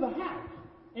into the house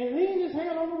and leaned his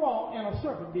hand on the wall and a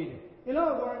serpent bit him. In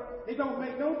other words, it don't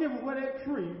make no difference where that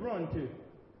tree run to.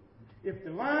 If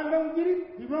the lion don't get him,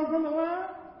 he run from the lion,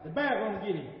 the bear gonna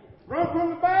get him. Run from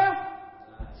the bear,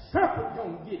 serpent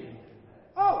gonna get him.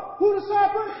 Oh, who the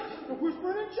serpent? The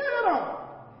whispering and shadow.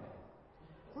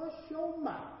 Hush your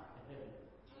mouth.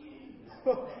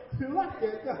 You like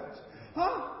that, don't you?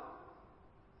 Huh?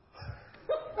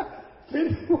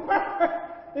 It's in the Word.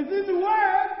 It's in the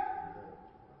Word.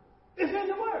 It's in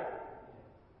the Word.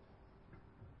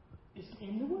 It's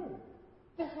in the Word.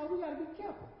 That's why we got to be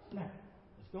careful. Now,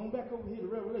 let's go back over here to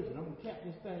Revelation. I'm going to cap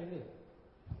this thing there.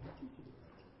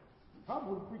 I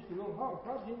would have preached a little harder.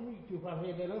 Probably didn't read to if I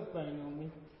had that other thing on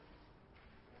me.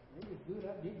 It was good.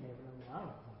 I didn't have it on me. I don't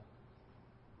know.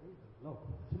 Praise the Lord.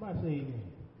 Somebody say amen.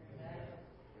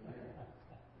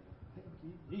 Thank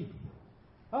you, Jesus.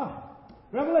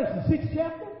 Revelation 6th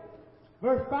chapter,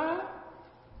 verse 5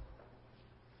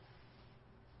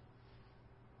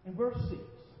 and verse 6.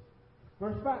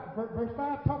 Verse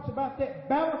 5 talks about that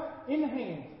balance in the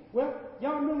hands. Well,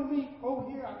 y'all remember me over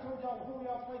here? I told y'all to hold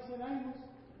y'all place in angels.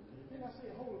 Didn't I say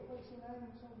hold a place in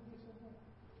angels over here somewhere?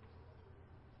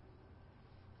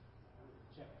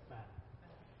 Chapter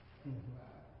 5.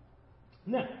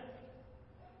 Now,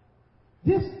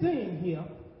 this thing here,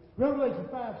 Revelation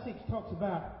 5:6 talks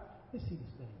about, let's see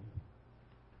this thing.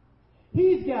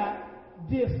 He's got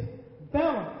this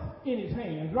balance in his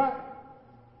hands, right?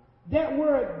 That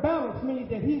word balance means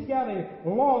that he's got a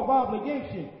law of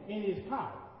obligation in his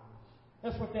power.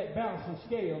 That's what that balancing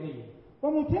scale is. But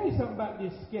I'm going to tell you something about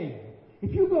this scale.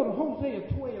 If you go to Hosea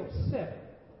 12:7,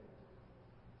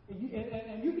 and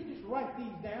you can just write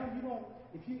these down. You don't,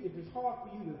 if it's hard for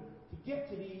you to get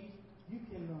to these, you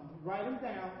can write them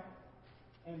down,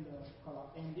 and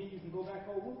then you can go back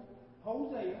over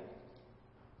Hosea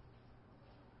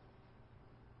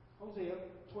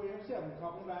 12:7,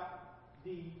 talking about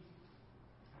the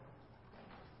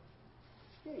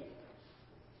scales.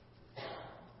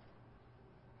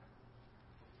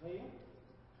 12,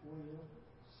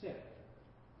 7.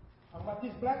 How about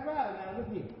this black rider now? Look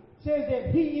here. Says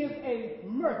that he is a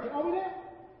merchant. Are we there?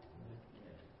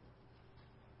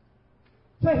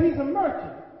 Say he's a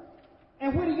merchant.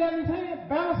 And what he got in his hand?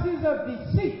 Balances of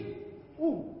deceit.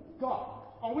 Ooh, God.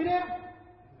 Are we there?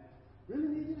 Really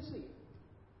need you to see.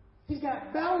 He's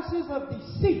got balances of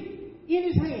deceit in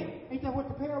his hand. Ain't that what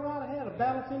the paralytic had? A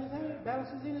balance in his hand?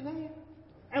 Balances in his hand?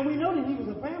 And we know that he was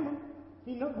a famine.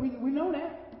 We know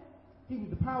that. He was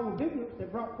the power of ignorance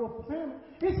that brought forth the famine.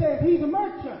 It says he's a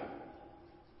merchant.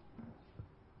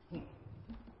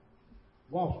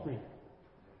 Wall Street.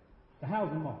 The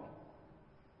housing market.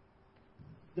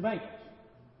 The banks.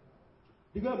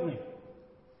 The government.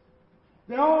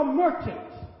 They're all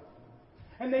merchants.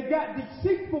 And they've got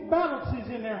deceitful balances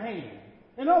in their hand.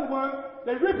 In other words,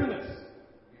 they're ripping us.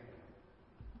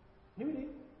 Here it is.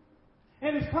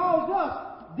 And it's caused us,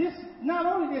 not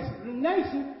only this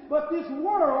nation, but this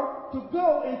world to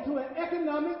go into an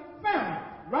economic famine.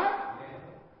 Right?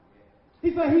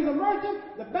 He said he's a merchant.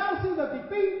 The balances of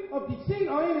deceit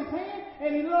are in his hand.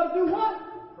 And he loves to do what?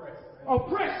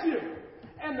 Oppress you.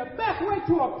 And the best way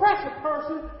to oppress a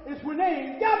person is when they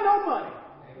ain't got no money.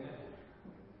 Amen.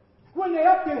 When they're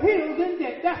up their heels in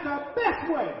debt. That's the best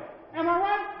way. Am I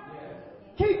right? Yes.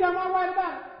 Keith, am I right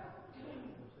about it?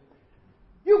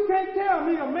 You can't tell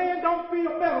me a man don't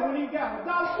feel better when he got a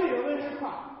dollar bill in his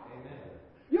pocket. Amen.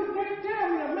 You can't tell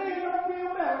me a man don't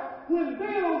feel better when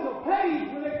bills are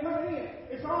paid when they come in.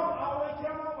 It's all, I always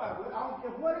tell my wife, I don't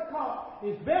care what it costs,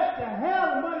 it's best to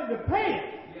have the money to pay it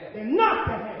than not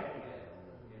to have it.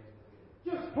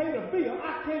 Just pay the bill. I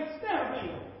can't stand a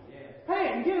bill. Pay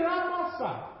it and get it out of my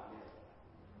sight.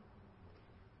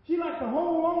 She likes to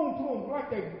hold on to them like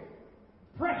they're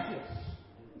precious.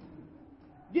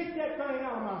 Get that thing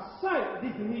out of my sight,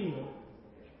 Deacon Hill.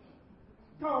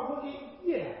 Because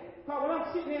when I'm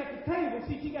sitting there at the table,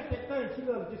 see, she got that thing, she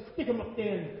loves to just stick them up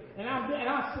there. And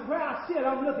where I sit,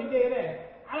 I'm looking dead at it.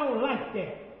 I don't like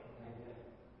that.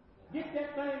 Get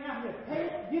that thing out here. Pay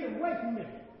it, get it away from me.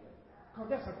 Because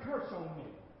that's a curse on me.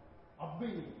 A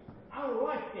bill. I don't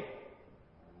like that.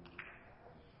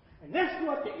 And that's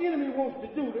what the enemy wants to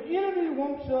do. The enemy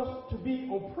wants us to be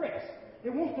oppressed.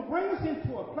 It wants to bring us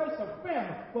into a place of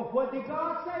famine. But what did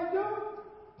God say do?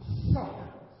 Suffer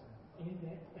in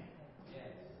that famine.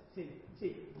 Yes.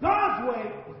 See, God's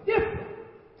way is different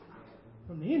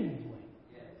from the enemy's way.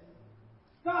 Yes.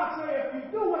 God said, if you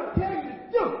do what I tell you to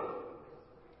do,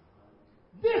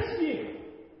 this year,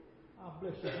 I'll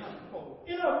bless your household.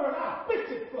 In other words, I'll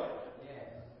fix it for you. Yes.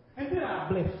 And then I'll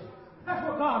bless you. That's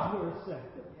what God's word says.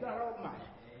 God Almighty.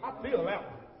 I feel that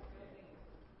one.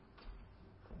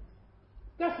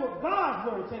 That's what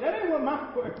God's word says. That ain't what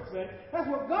my word says. That's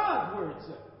what God's word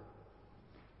says.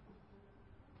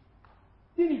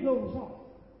 Then he goes on.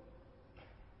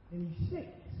 And he says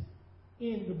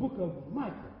in the book of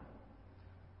Micah.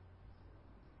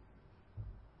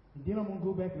 And then I'm going to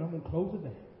go back and I'm going to close it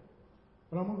down.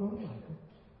 But I'm going to go to Micah.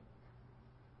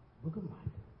 Book of Micah.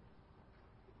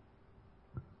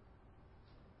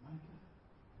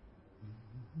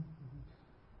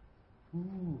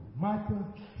 Micah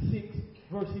 6,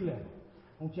 verse 11. I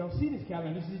want y'all to see this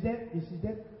calendar. This is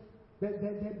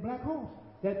that black horse.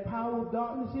 That power of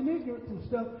darkness and ignorance and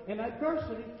stuff. And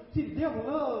adversity. See, the devil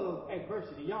loves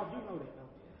adversity. Y'all do know that,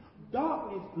 don't you?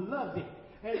 Darkness loves it.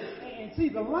 And see,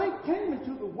 the light came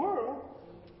into the world,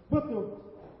 but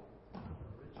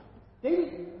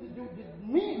men,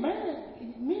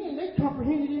 they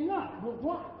comprehended it not. But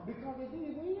why? Because they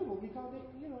did it evil. Because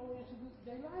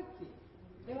they liked it.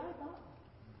 They like God,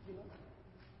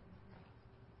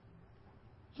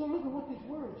 So look at what this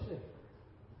word says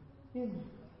in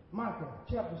Micah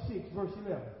chapter 6, verse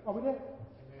 11. Are we there?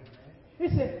 Amen.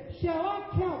 It says, shall I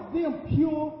count them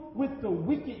pure with the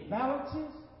wicked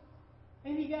balances?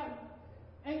 Ain't he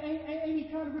trying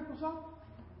to rip us off?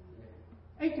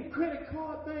 Ain't the credit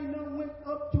card thing done went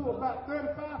up to about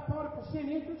 35-40%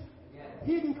 interest?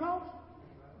 Hidden cost?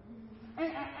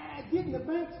 And getting the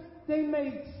banks, they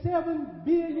made $7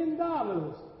 billion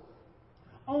on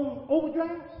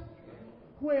overdrafts.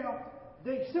 Well,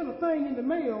 they sent a thing in the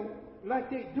mail like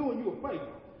they're doing you a favor.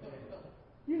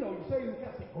 You say,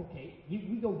 okay,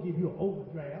 we gonna give you an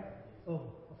overdraft of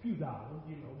a few dollars,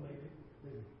 maybe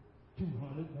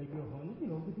 200, maybe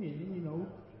 100, depending,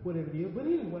 whatever it is. But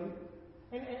anyway,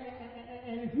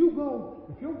 and if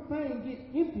your thing gets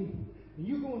empty and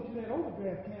you go into that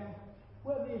overdraft account,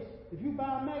 well, if you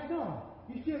buy a McDonald's,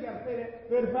 you still got to pay that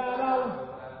 $35.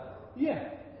 Yeah.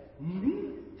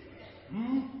 Mm-hmm.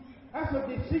 Mm-hmm. That's a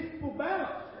deceitful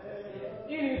balance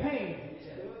in his hand.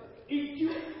 eat you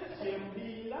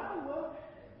 $70.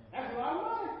 That's a lot of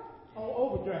money on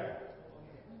overdraft.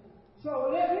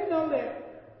 So let me know that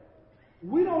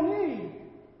we don't need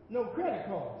no credit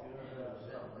card.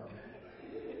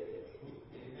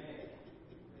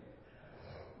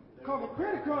 Because a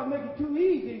credit card makes it too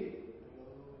easy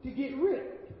to get rich.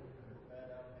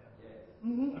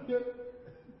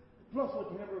 Plus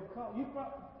what you have to call you.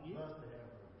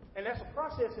 And that's a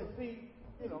processing fee.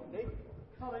 You know, they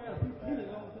probably got a few pennies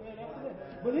on it after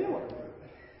that. But anyway,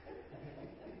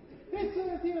 it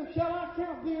says here, shall I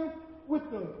count them with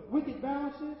the wicked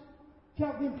balances?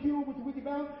 Count them pure with the wicked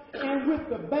balance? And with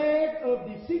the bag of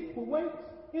deceitful weights?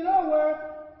 In other words,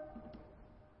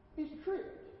 it's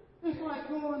tricked. It's like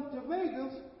going to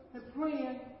Vegas and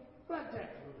playing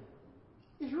blackjack.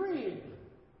 It's rigged.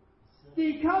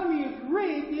 The economy is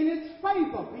rigged in its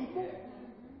favor, people.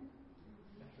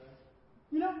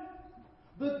 You know,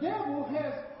 the devil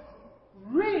has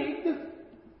rigged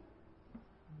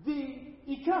the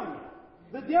economy.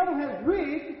 The devil has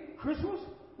rigged Christmas.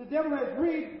 The devil has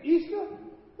rigged Easter.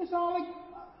 It's all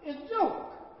a joke.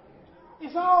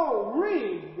 It's all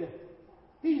rigged.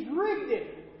 He's rigged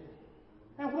it.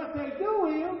 And what they do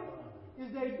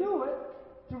is they do it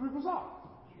to rip us off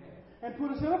and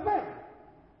put us in a famine.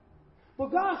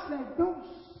 But God said, don't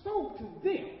sow to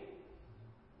them.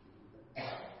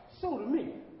 Sow to me.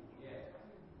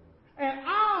 And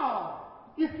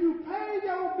if you pay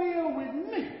your bill with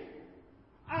me,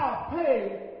 I'll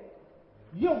pay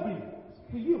your bill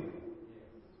for you.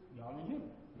 Y'all didn't hear me.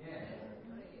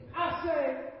 I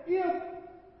say, if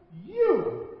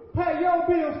you pay your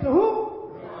bills to who?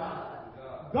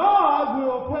 God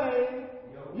will pay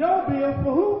your bill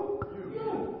for who? You.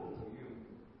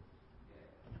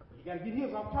 You got to get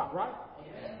his off top, right?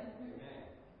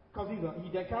 Because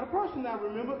he's that kind of person. Now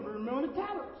remember the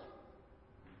talents.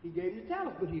 He gave you the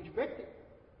talents, but he expected.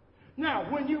 Now,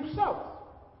 when you sow,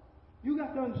 you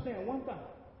got to understand one thing.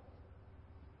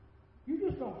 You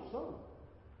just don't sow.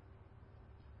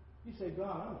 You say,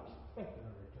 God, I'm expecting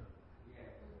a return.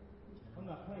 I'm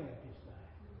not playing at this time.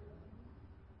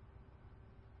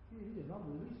 Here it is. I'm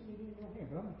releasing it in your hand,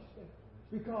 but I'm expecting.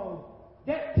 Because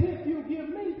that tenth you give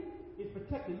me is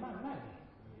protecting my money.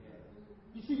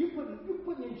 You see, you're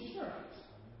putting insurance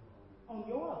on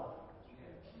your life.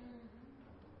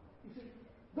 You see,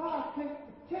 God can't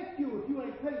protect you if you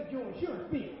ain't paid your insurance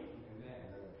bill.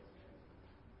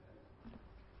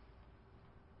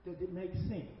 Does it make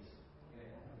sense?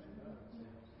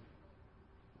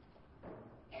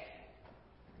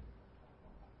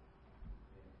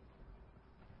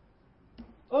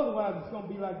 Otherwise, it's going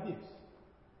to be like this.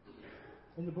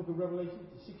 In the book of Revelation,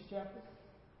 the 6th chapter,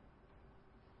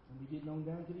 and we're getting on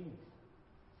down to the end.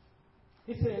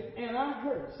 It says, and I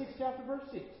heard, 6th chapter, verse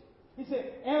 6. It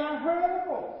said, and I heard a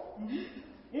voice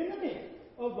in the midst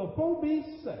of the four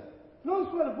beasts say.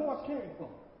 Notice where the voice came from.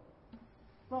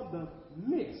 From the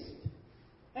midst.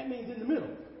 That means in the middle.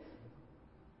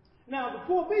 Now, the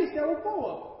four beasts, there were four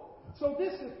of them. So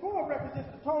this is four represents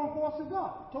the total voice of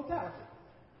God, totality.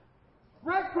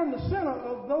 Right from the center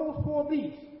of those four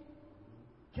beasts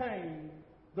came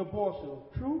the voice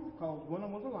of truth, because one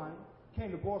of them was a lion.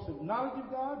 Came the voice of knowledge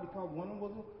of God, because one of them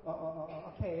was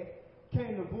a calf.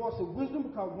 Came the voice of wisdom,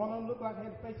 because one of them looked like it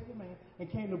had the face of a man.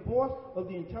 And came the voice of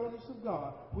the intelligence of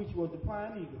God, which was the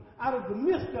flying eagle. Out of the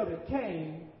midst of it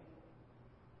came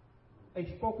a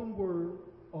spoken word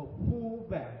of full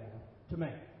value to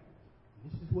man.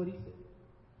 This is what he said.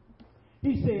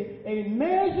 He said, a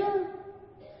measure.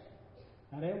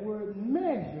 Now that word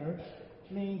measure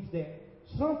means that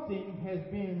something has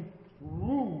been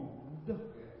ruled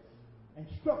and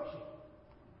structured.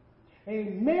 A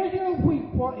measure of wheat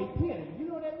for a penny. You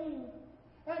know what that means?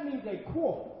 That means a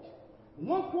quart.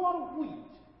 1 quart of wheat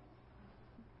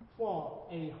for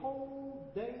a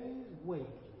whole day's wages.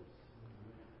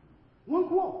 1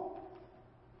 quart.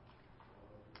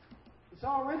 It's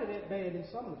already that bad in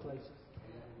some of the places.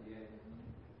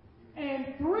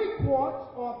 And 3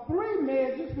 quarts or 3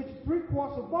 measures, which is 3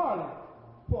 quarts of barley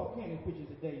for a penny, which is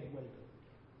a day's wages.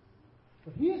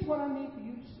 But here's what I need for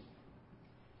you to see.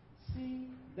 See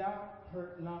thou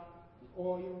hurt not the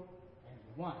oil and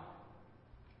the wine.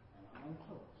 And I'm going to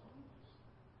close on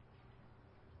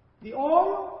this. The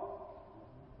oil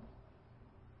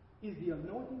is the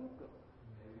anointing of God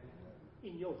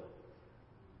in your life.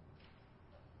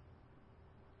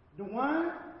 The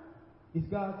wine is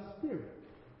God's Spirit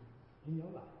in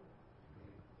your life.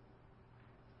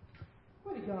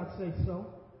 Where did God say so?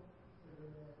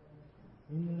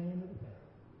 In the land of the past.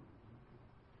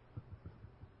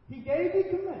 He gave the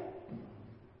command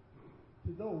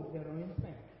to those that are in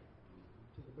famine,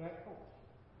 to the black folks.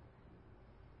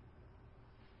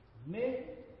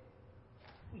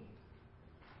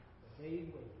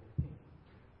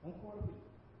 more to be.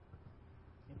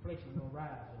 Inflation will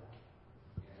rise up.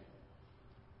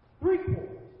 3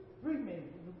 quarters. 3 men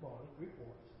in the body, 3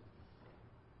 quarters.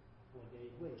 4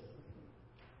 days later.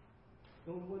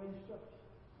 Those were instructions.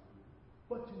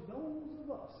 But to those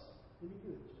of us in the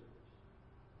good church,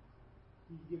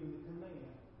 he's given the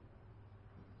command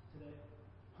to that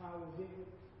power of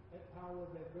ignorance, that power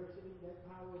of adversity, that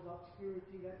power of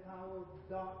obscurity, that power of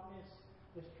darkness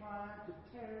that's trying to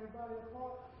tear everybody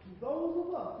apart. To those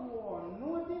of us who are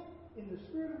anointed in the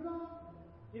Spirit of God,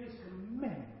 it is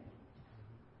commanded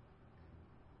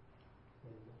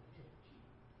that it will protect you.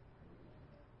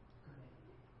 Commanded.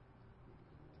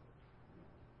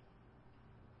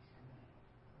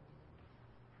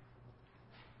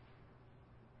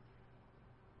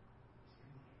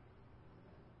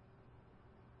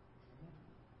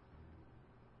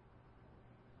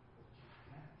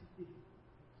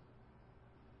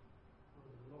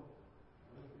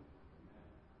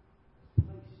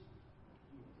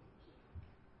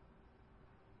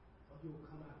 You'll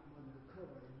come out from under the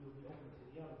cover and you'll be open to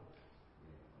the other.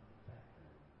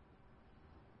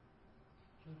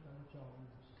 Church, I want y'all to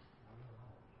listen. I will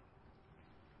hold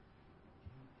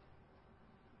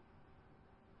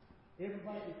you.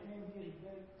 Everybody that came here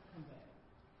today, come back.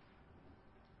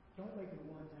 Don't make it a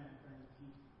one-time thing.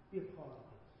 Be a part of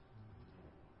this.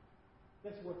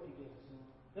 Let's work together, son.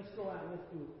 Let's go out and let's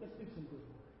do it. Let's do some good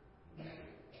work.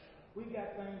 We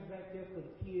got things back there for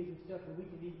the kids and stuff, and we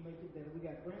can even make it better. We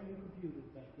got brand new computers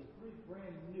back there. 3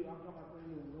 brand new. I'm talking about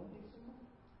brand new. Don't get some more.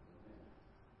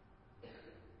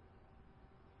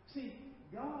 See,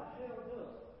 God held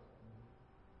up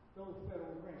those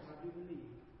federal grants, I do believe,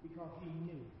 because he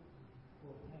knew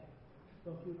for a fact.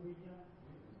 Don't you agree, John?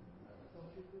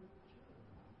 Don't you agree?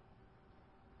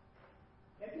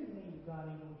 That doesn't mean that God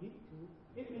ain't going to get to it.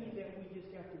 It means that we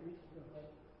just got to reach the right.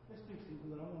 Let's do some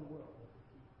good. I want to work with you.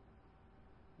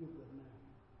 You're good now.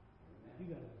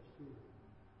 You got to be spirit.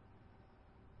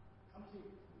 I'm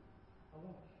serious. I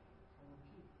want you. I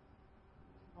want you.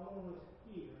 I want us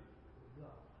here with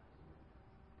God.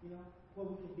 You know, where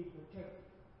we can be protected.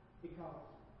 Because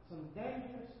some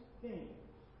dangerous things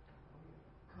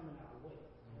coming our way.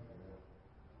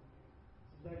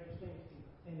 Some dangerous things.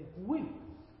 And if we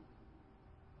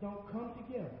don't come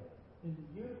together in the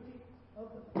unity of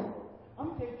the Lord,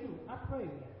 I'm going to tell you, I prayed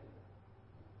that.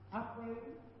 I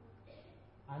prayed.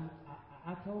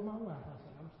 I told my wife, I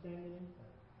said, I'm standing in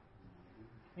faith.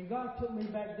 And God took me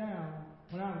back down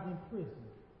when I was in prison.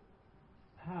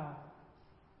 How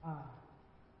I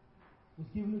was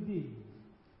given a vision.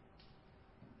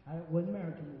 I wasn't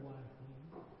married to my wife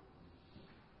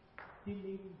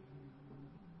then.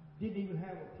 Didn't even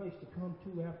have a place to come to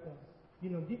after,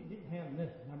 didn't have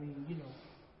nothing. I mean,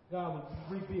 God was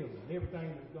rebuilding. Everything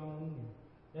was gone. And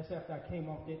that's after I came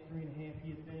off that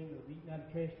 3.5-year thing of eating out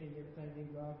of trash can and everything. Then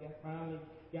God finally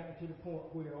got me to the point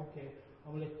where, okay,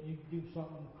 I'm going to let you do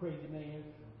something crazy, man,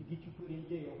 to get you put in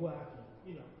jail where I can,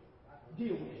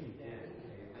 deal with you.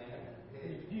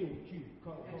 Deal with you.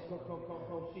 Cause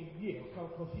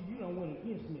you don't win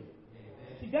against me.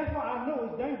 See, that's why I know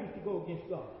it's dangerous to go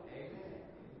against God.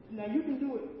 Now you can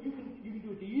do it. You can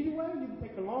do it the easy way. You can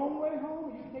take the long way home.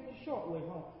 Or you can take the short way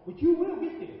home. But you will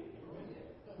get there.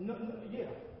 No, yeah.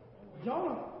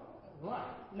 John,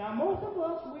 right. Now, most of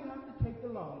us, we have to take the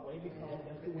long way because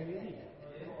that's the way it is.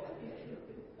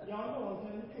 Y'all know I'm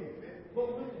telling the truth.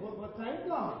 But thank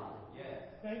God.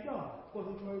 Thank God for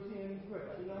his mercy and his grace,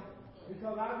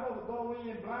 Because I'd rather go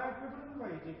in blind, crippled, and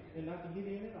crazy than not to get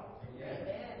in at all.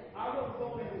 I'd rather go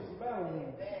in with some battle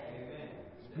wounds.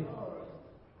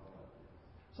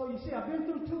 So you see, I've been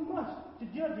through too much to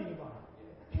judge anybody.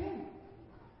 I can't.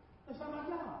 That's not my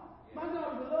job. My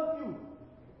job is to love you.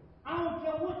 I don't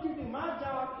care what you do. My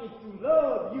job is to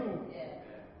love you.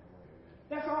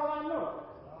 That's all I know.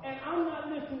 And I'm not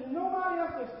listening to nobody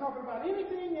else that's talking about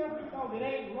anything else because it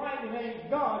ain't right, it ain't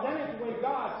God. That ain't the way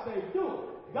God said do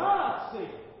it. God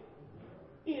said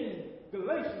in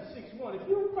Galatians 6:1, if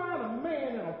you find a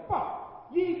man in a fault,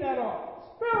 ye that are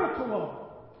spiritual,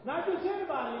 not just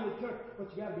anybody in the church, but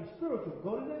you got to be spiritual.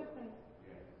 Go to that thing.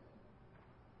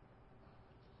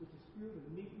 With the spirit of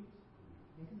meekness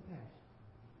and compassion.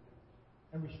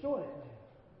 And restore that man.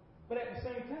 But at the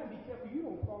same time, be careful you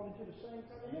don't fall into the same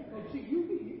kind of thing. Because see, you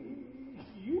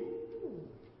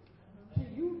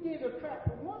did a trap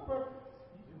for one person.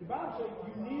 The Bible says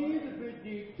you need to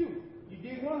dig two. You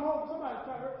dig one hole for somebody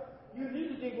to hurt. You need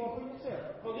to dig one for yourself.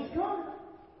 Because it's coming.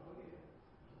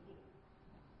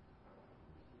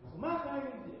 So my thing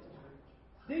is this.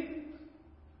 Deacons,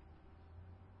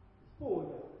 it's 4 of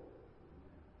y'all.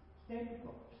 Stand your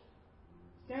post.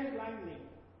 Stand like me.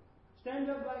 Stand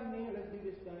up like men. Let's do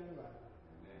this thing right.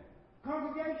 Amen.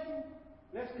 Congregation,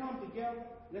 let's come together.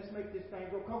 Let's make this thing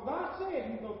go. Because God said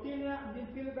He's going to fill it out and then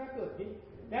fill it back up.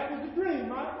 That was the dream,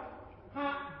 right?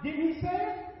 Didn't He say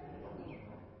it?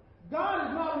 God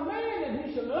is not a man that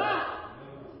He should lie.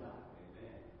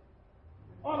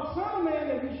 Or the Son of Man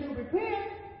that He should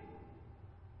repent.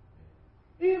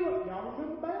 Even, y'all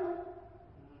remember Balak?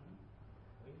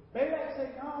 Balak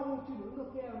said, no, I want you to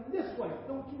look at them this way.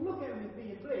 Don't you look at them as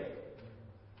being blessed.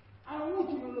 I don't want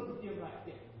you to look at them like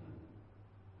that.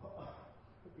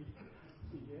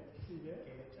 See that?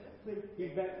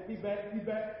 He's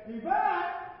back.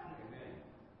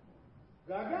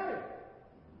 God got it.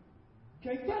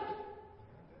 Can't touch it.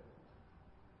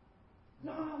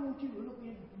 No, I want you to look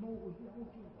at it more. I want you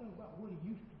to think about what he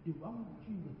used to do. I want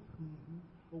you to,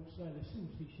 old Sally Sue,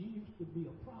 she used to be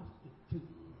a prostitute.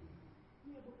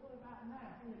 Yeah, but what about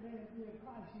now? In the man in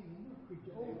Christ, he's a new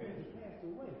creature. Old things have passed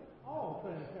away. All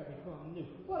things have become new.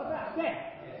 What about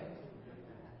that?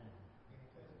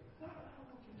 I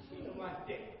want you to see her like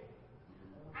that.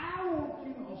 I want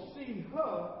you to see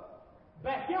her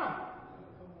back yonder.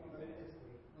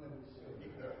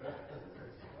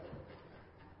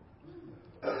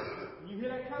 You hear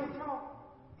that kind of talk?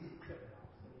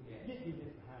 Get this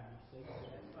behind you,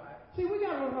 see, we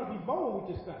got to learn how to be bold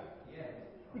with this thing.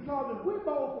 Because if we're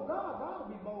bold for God, God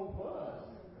will be bold for us.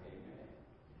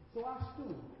 So I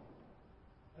stood.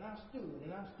 And I stood.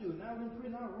 And I was in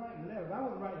prison. I was writing letters. I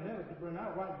wasn't writing letters to Brenda.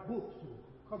 I was writing books to her.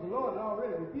 Because the Lord had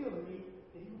already revealed to me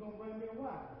that He was going to bring me a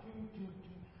wife.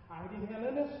 I didn't have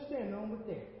nothing else to stand on but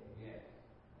that.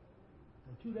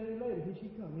 And 2 days later, here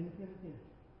she come in the penitentiary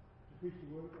to preach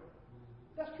the word of God.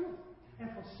 That's true. And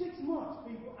for 6 months,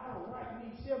 people, I was writing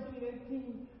these 17,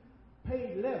 18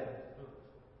 page letters.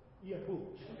 Yeah,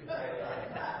 books.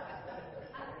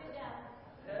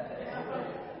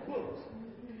 Books.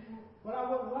 But I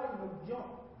wasn't writing no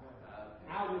junk.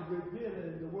 I was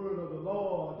revealing the word of the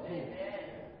Lord to me.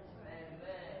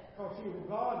 Because see, it was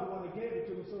God the one that gave it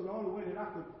to me, so the only way that I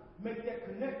could make that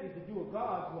connected to do it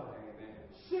God's way.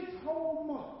 6 whole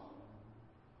months.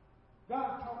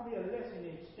 God taught me a lesson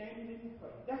in standing in His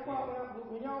face. That's why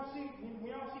when y'all see things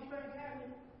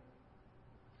happening,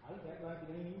 I just act like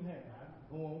it ain't even happening. I just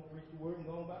go on, preach the word, and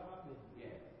go on about my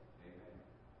business.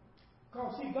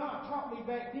 Because see, God taught me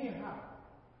back then how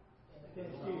to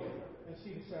stand still and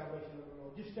see the salvation of the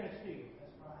Lord. Just stand still.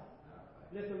 That's right.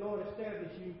 Let the Lord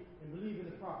establish you and believe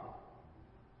in the prophet,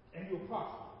 and you'll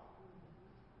prosper.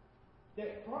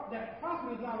 That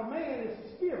prophet is not a man; it's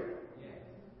a spirit.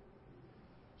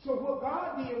 So what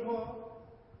God did was,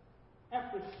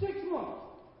 after 6 months,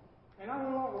 and I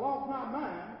lost my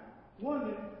mind,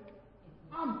 wondering,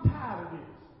 I'm tired of this.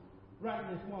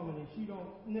 Writing this woman, and she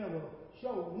don't never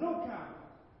show no kindness.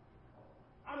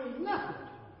 I mean, nothing.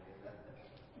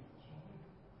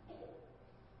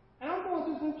 And I'm going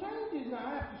through some changes now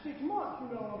after 6 months,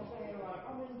 you know what I'm saying? Like,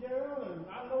 I'm in jail, and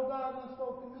I know God done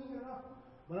spoke to me,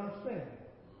 but I'm standing.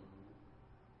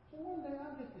 So one day I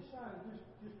just decided,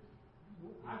 just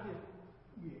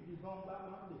going about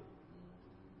my business.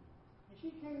 And she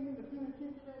came in the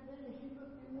penitentiary that day and she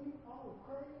looked at me all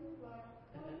crazy, like,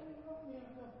 oh, you ain't left me in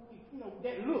a couple weeks. You know,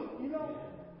 that look, you know?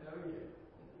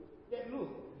 That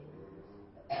look.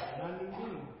 And I knew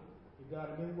then that God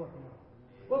had been working on it.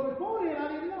 But before then, I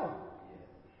didn't know.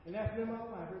 And that's been my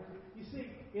life. You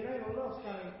see, it ain't a lust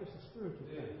thing, it's a spiritual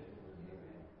thing.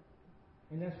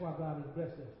 And that's why God has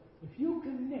blessed us. If you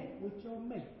connect with your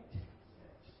mate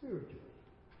spiritually,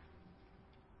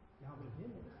 y'all been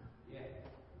hearing it.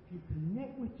 If you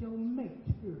connect with your mate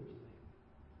spiritually,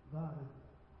 God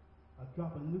will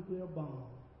drop a nuclear bomb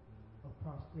of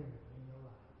prosperity in your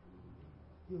life.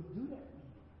 He'll do that for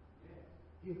you.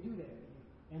 He'll do that for you.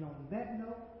 And on that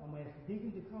note, I'm going to ask the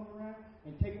deacons to come around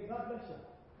and take it. God bless you.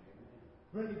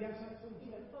 Brenda, you got something to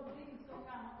say? So the deacons go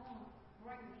kind of on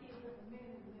bring the kids up a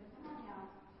minute and then come on,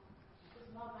 y'all. This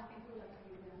love I can do that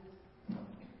for you guys.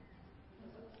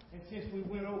 And since we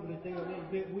went over the thing a little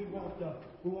bit, we won't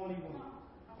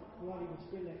even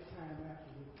spend that time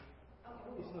after this.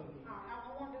 Okay. It's no need. I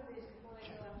want to do this before they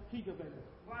go. Keep it baby.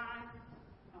 Brian.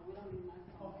 Oh, we don't need my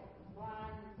phone. Okay.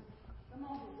 Brian. Come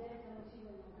on, the dad's going to see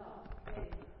when we talk.